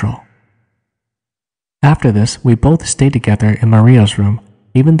natural. After this, we both stayed together in Maria's room,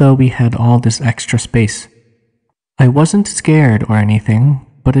 even though we had all this extra space. I wasn't scared or anything,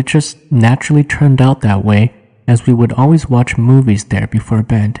 but it just naturally turned out that way, as we would always watch movies there before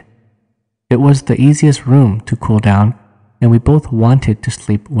bed. It was the easiest room to cool down, and we both wanted to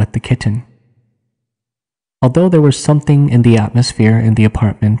sleep with the kitten. Although there was something in the atmosphere in the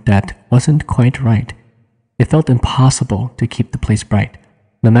apartment that wasn't quite right, it felt impossible to keep the place bright,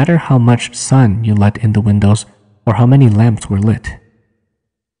 no matter how much sun you let in the windows or how many lamps were lit.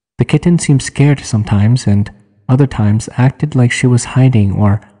 The kitten seemed scared sometimes, and other times acted like she was hiding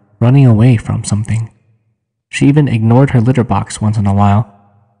or running away from something. She even ignored her litter box once in a while.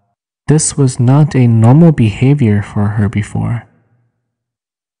 This was not a normal behavior for her before.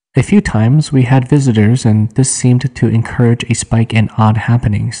 A few times we had visitors, and this seemed to encourage a spike in odd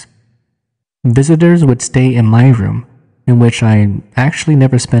happenings. Visitors would stay in my room, in which I actually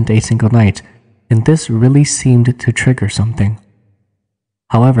never spent a single night, and this really seemed to trigger something.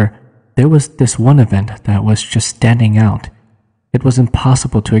 However, there was this one event that was just standing out. It was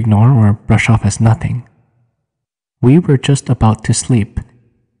impossible to ignore or brush off as nothing. We were just about to sleep.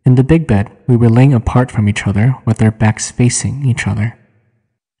 In the big bed, we were laying apart from each other with our backs facing each other.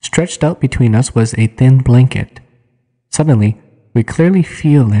 Stretched out between us was a thin blanket. Suddenly, we clearly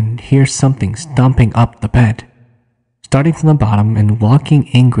feel and hear something stomping up the bed, starting from the bottom and walking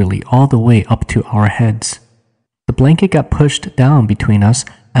angrily all the way up to our heads. The blanket got pushed down between us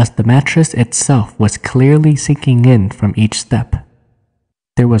as the mattress itself was clearly sinking in from each step.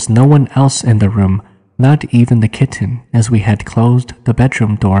 There was no one else in the room, not even the kitten, as we had closed the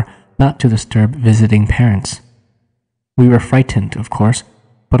bedroom door not to disturb visiting parents. We were frightened, of course,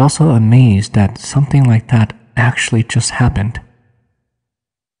 but also amazed that something like that actually just happened.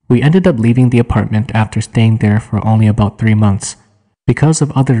 We ended up leaving the apartment after staying there for only about 3 months, because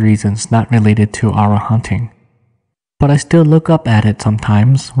of other reasons not related to our haunting. But I still look up at it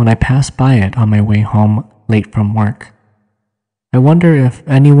sometimes when I pass by it on my way home late from work. I wonder if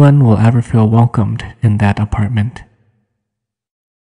anyone will ever feel welcomed in that apartment.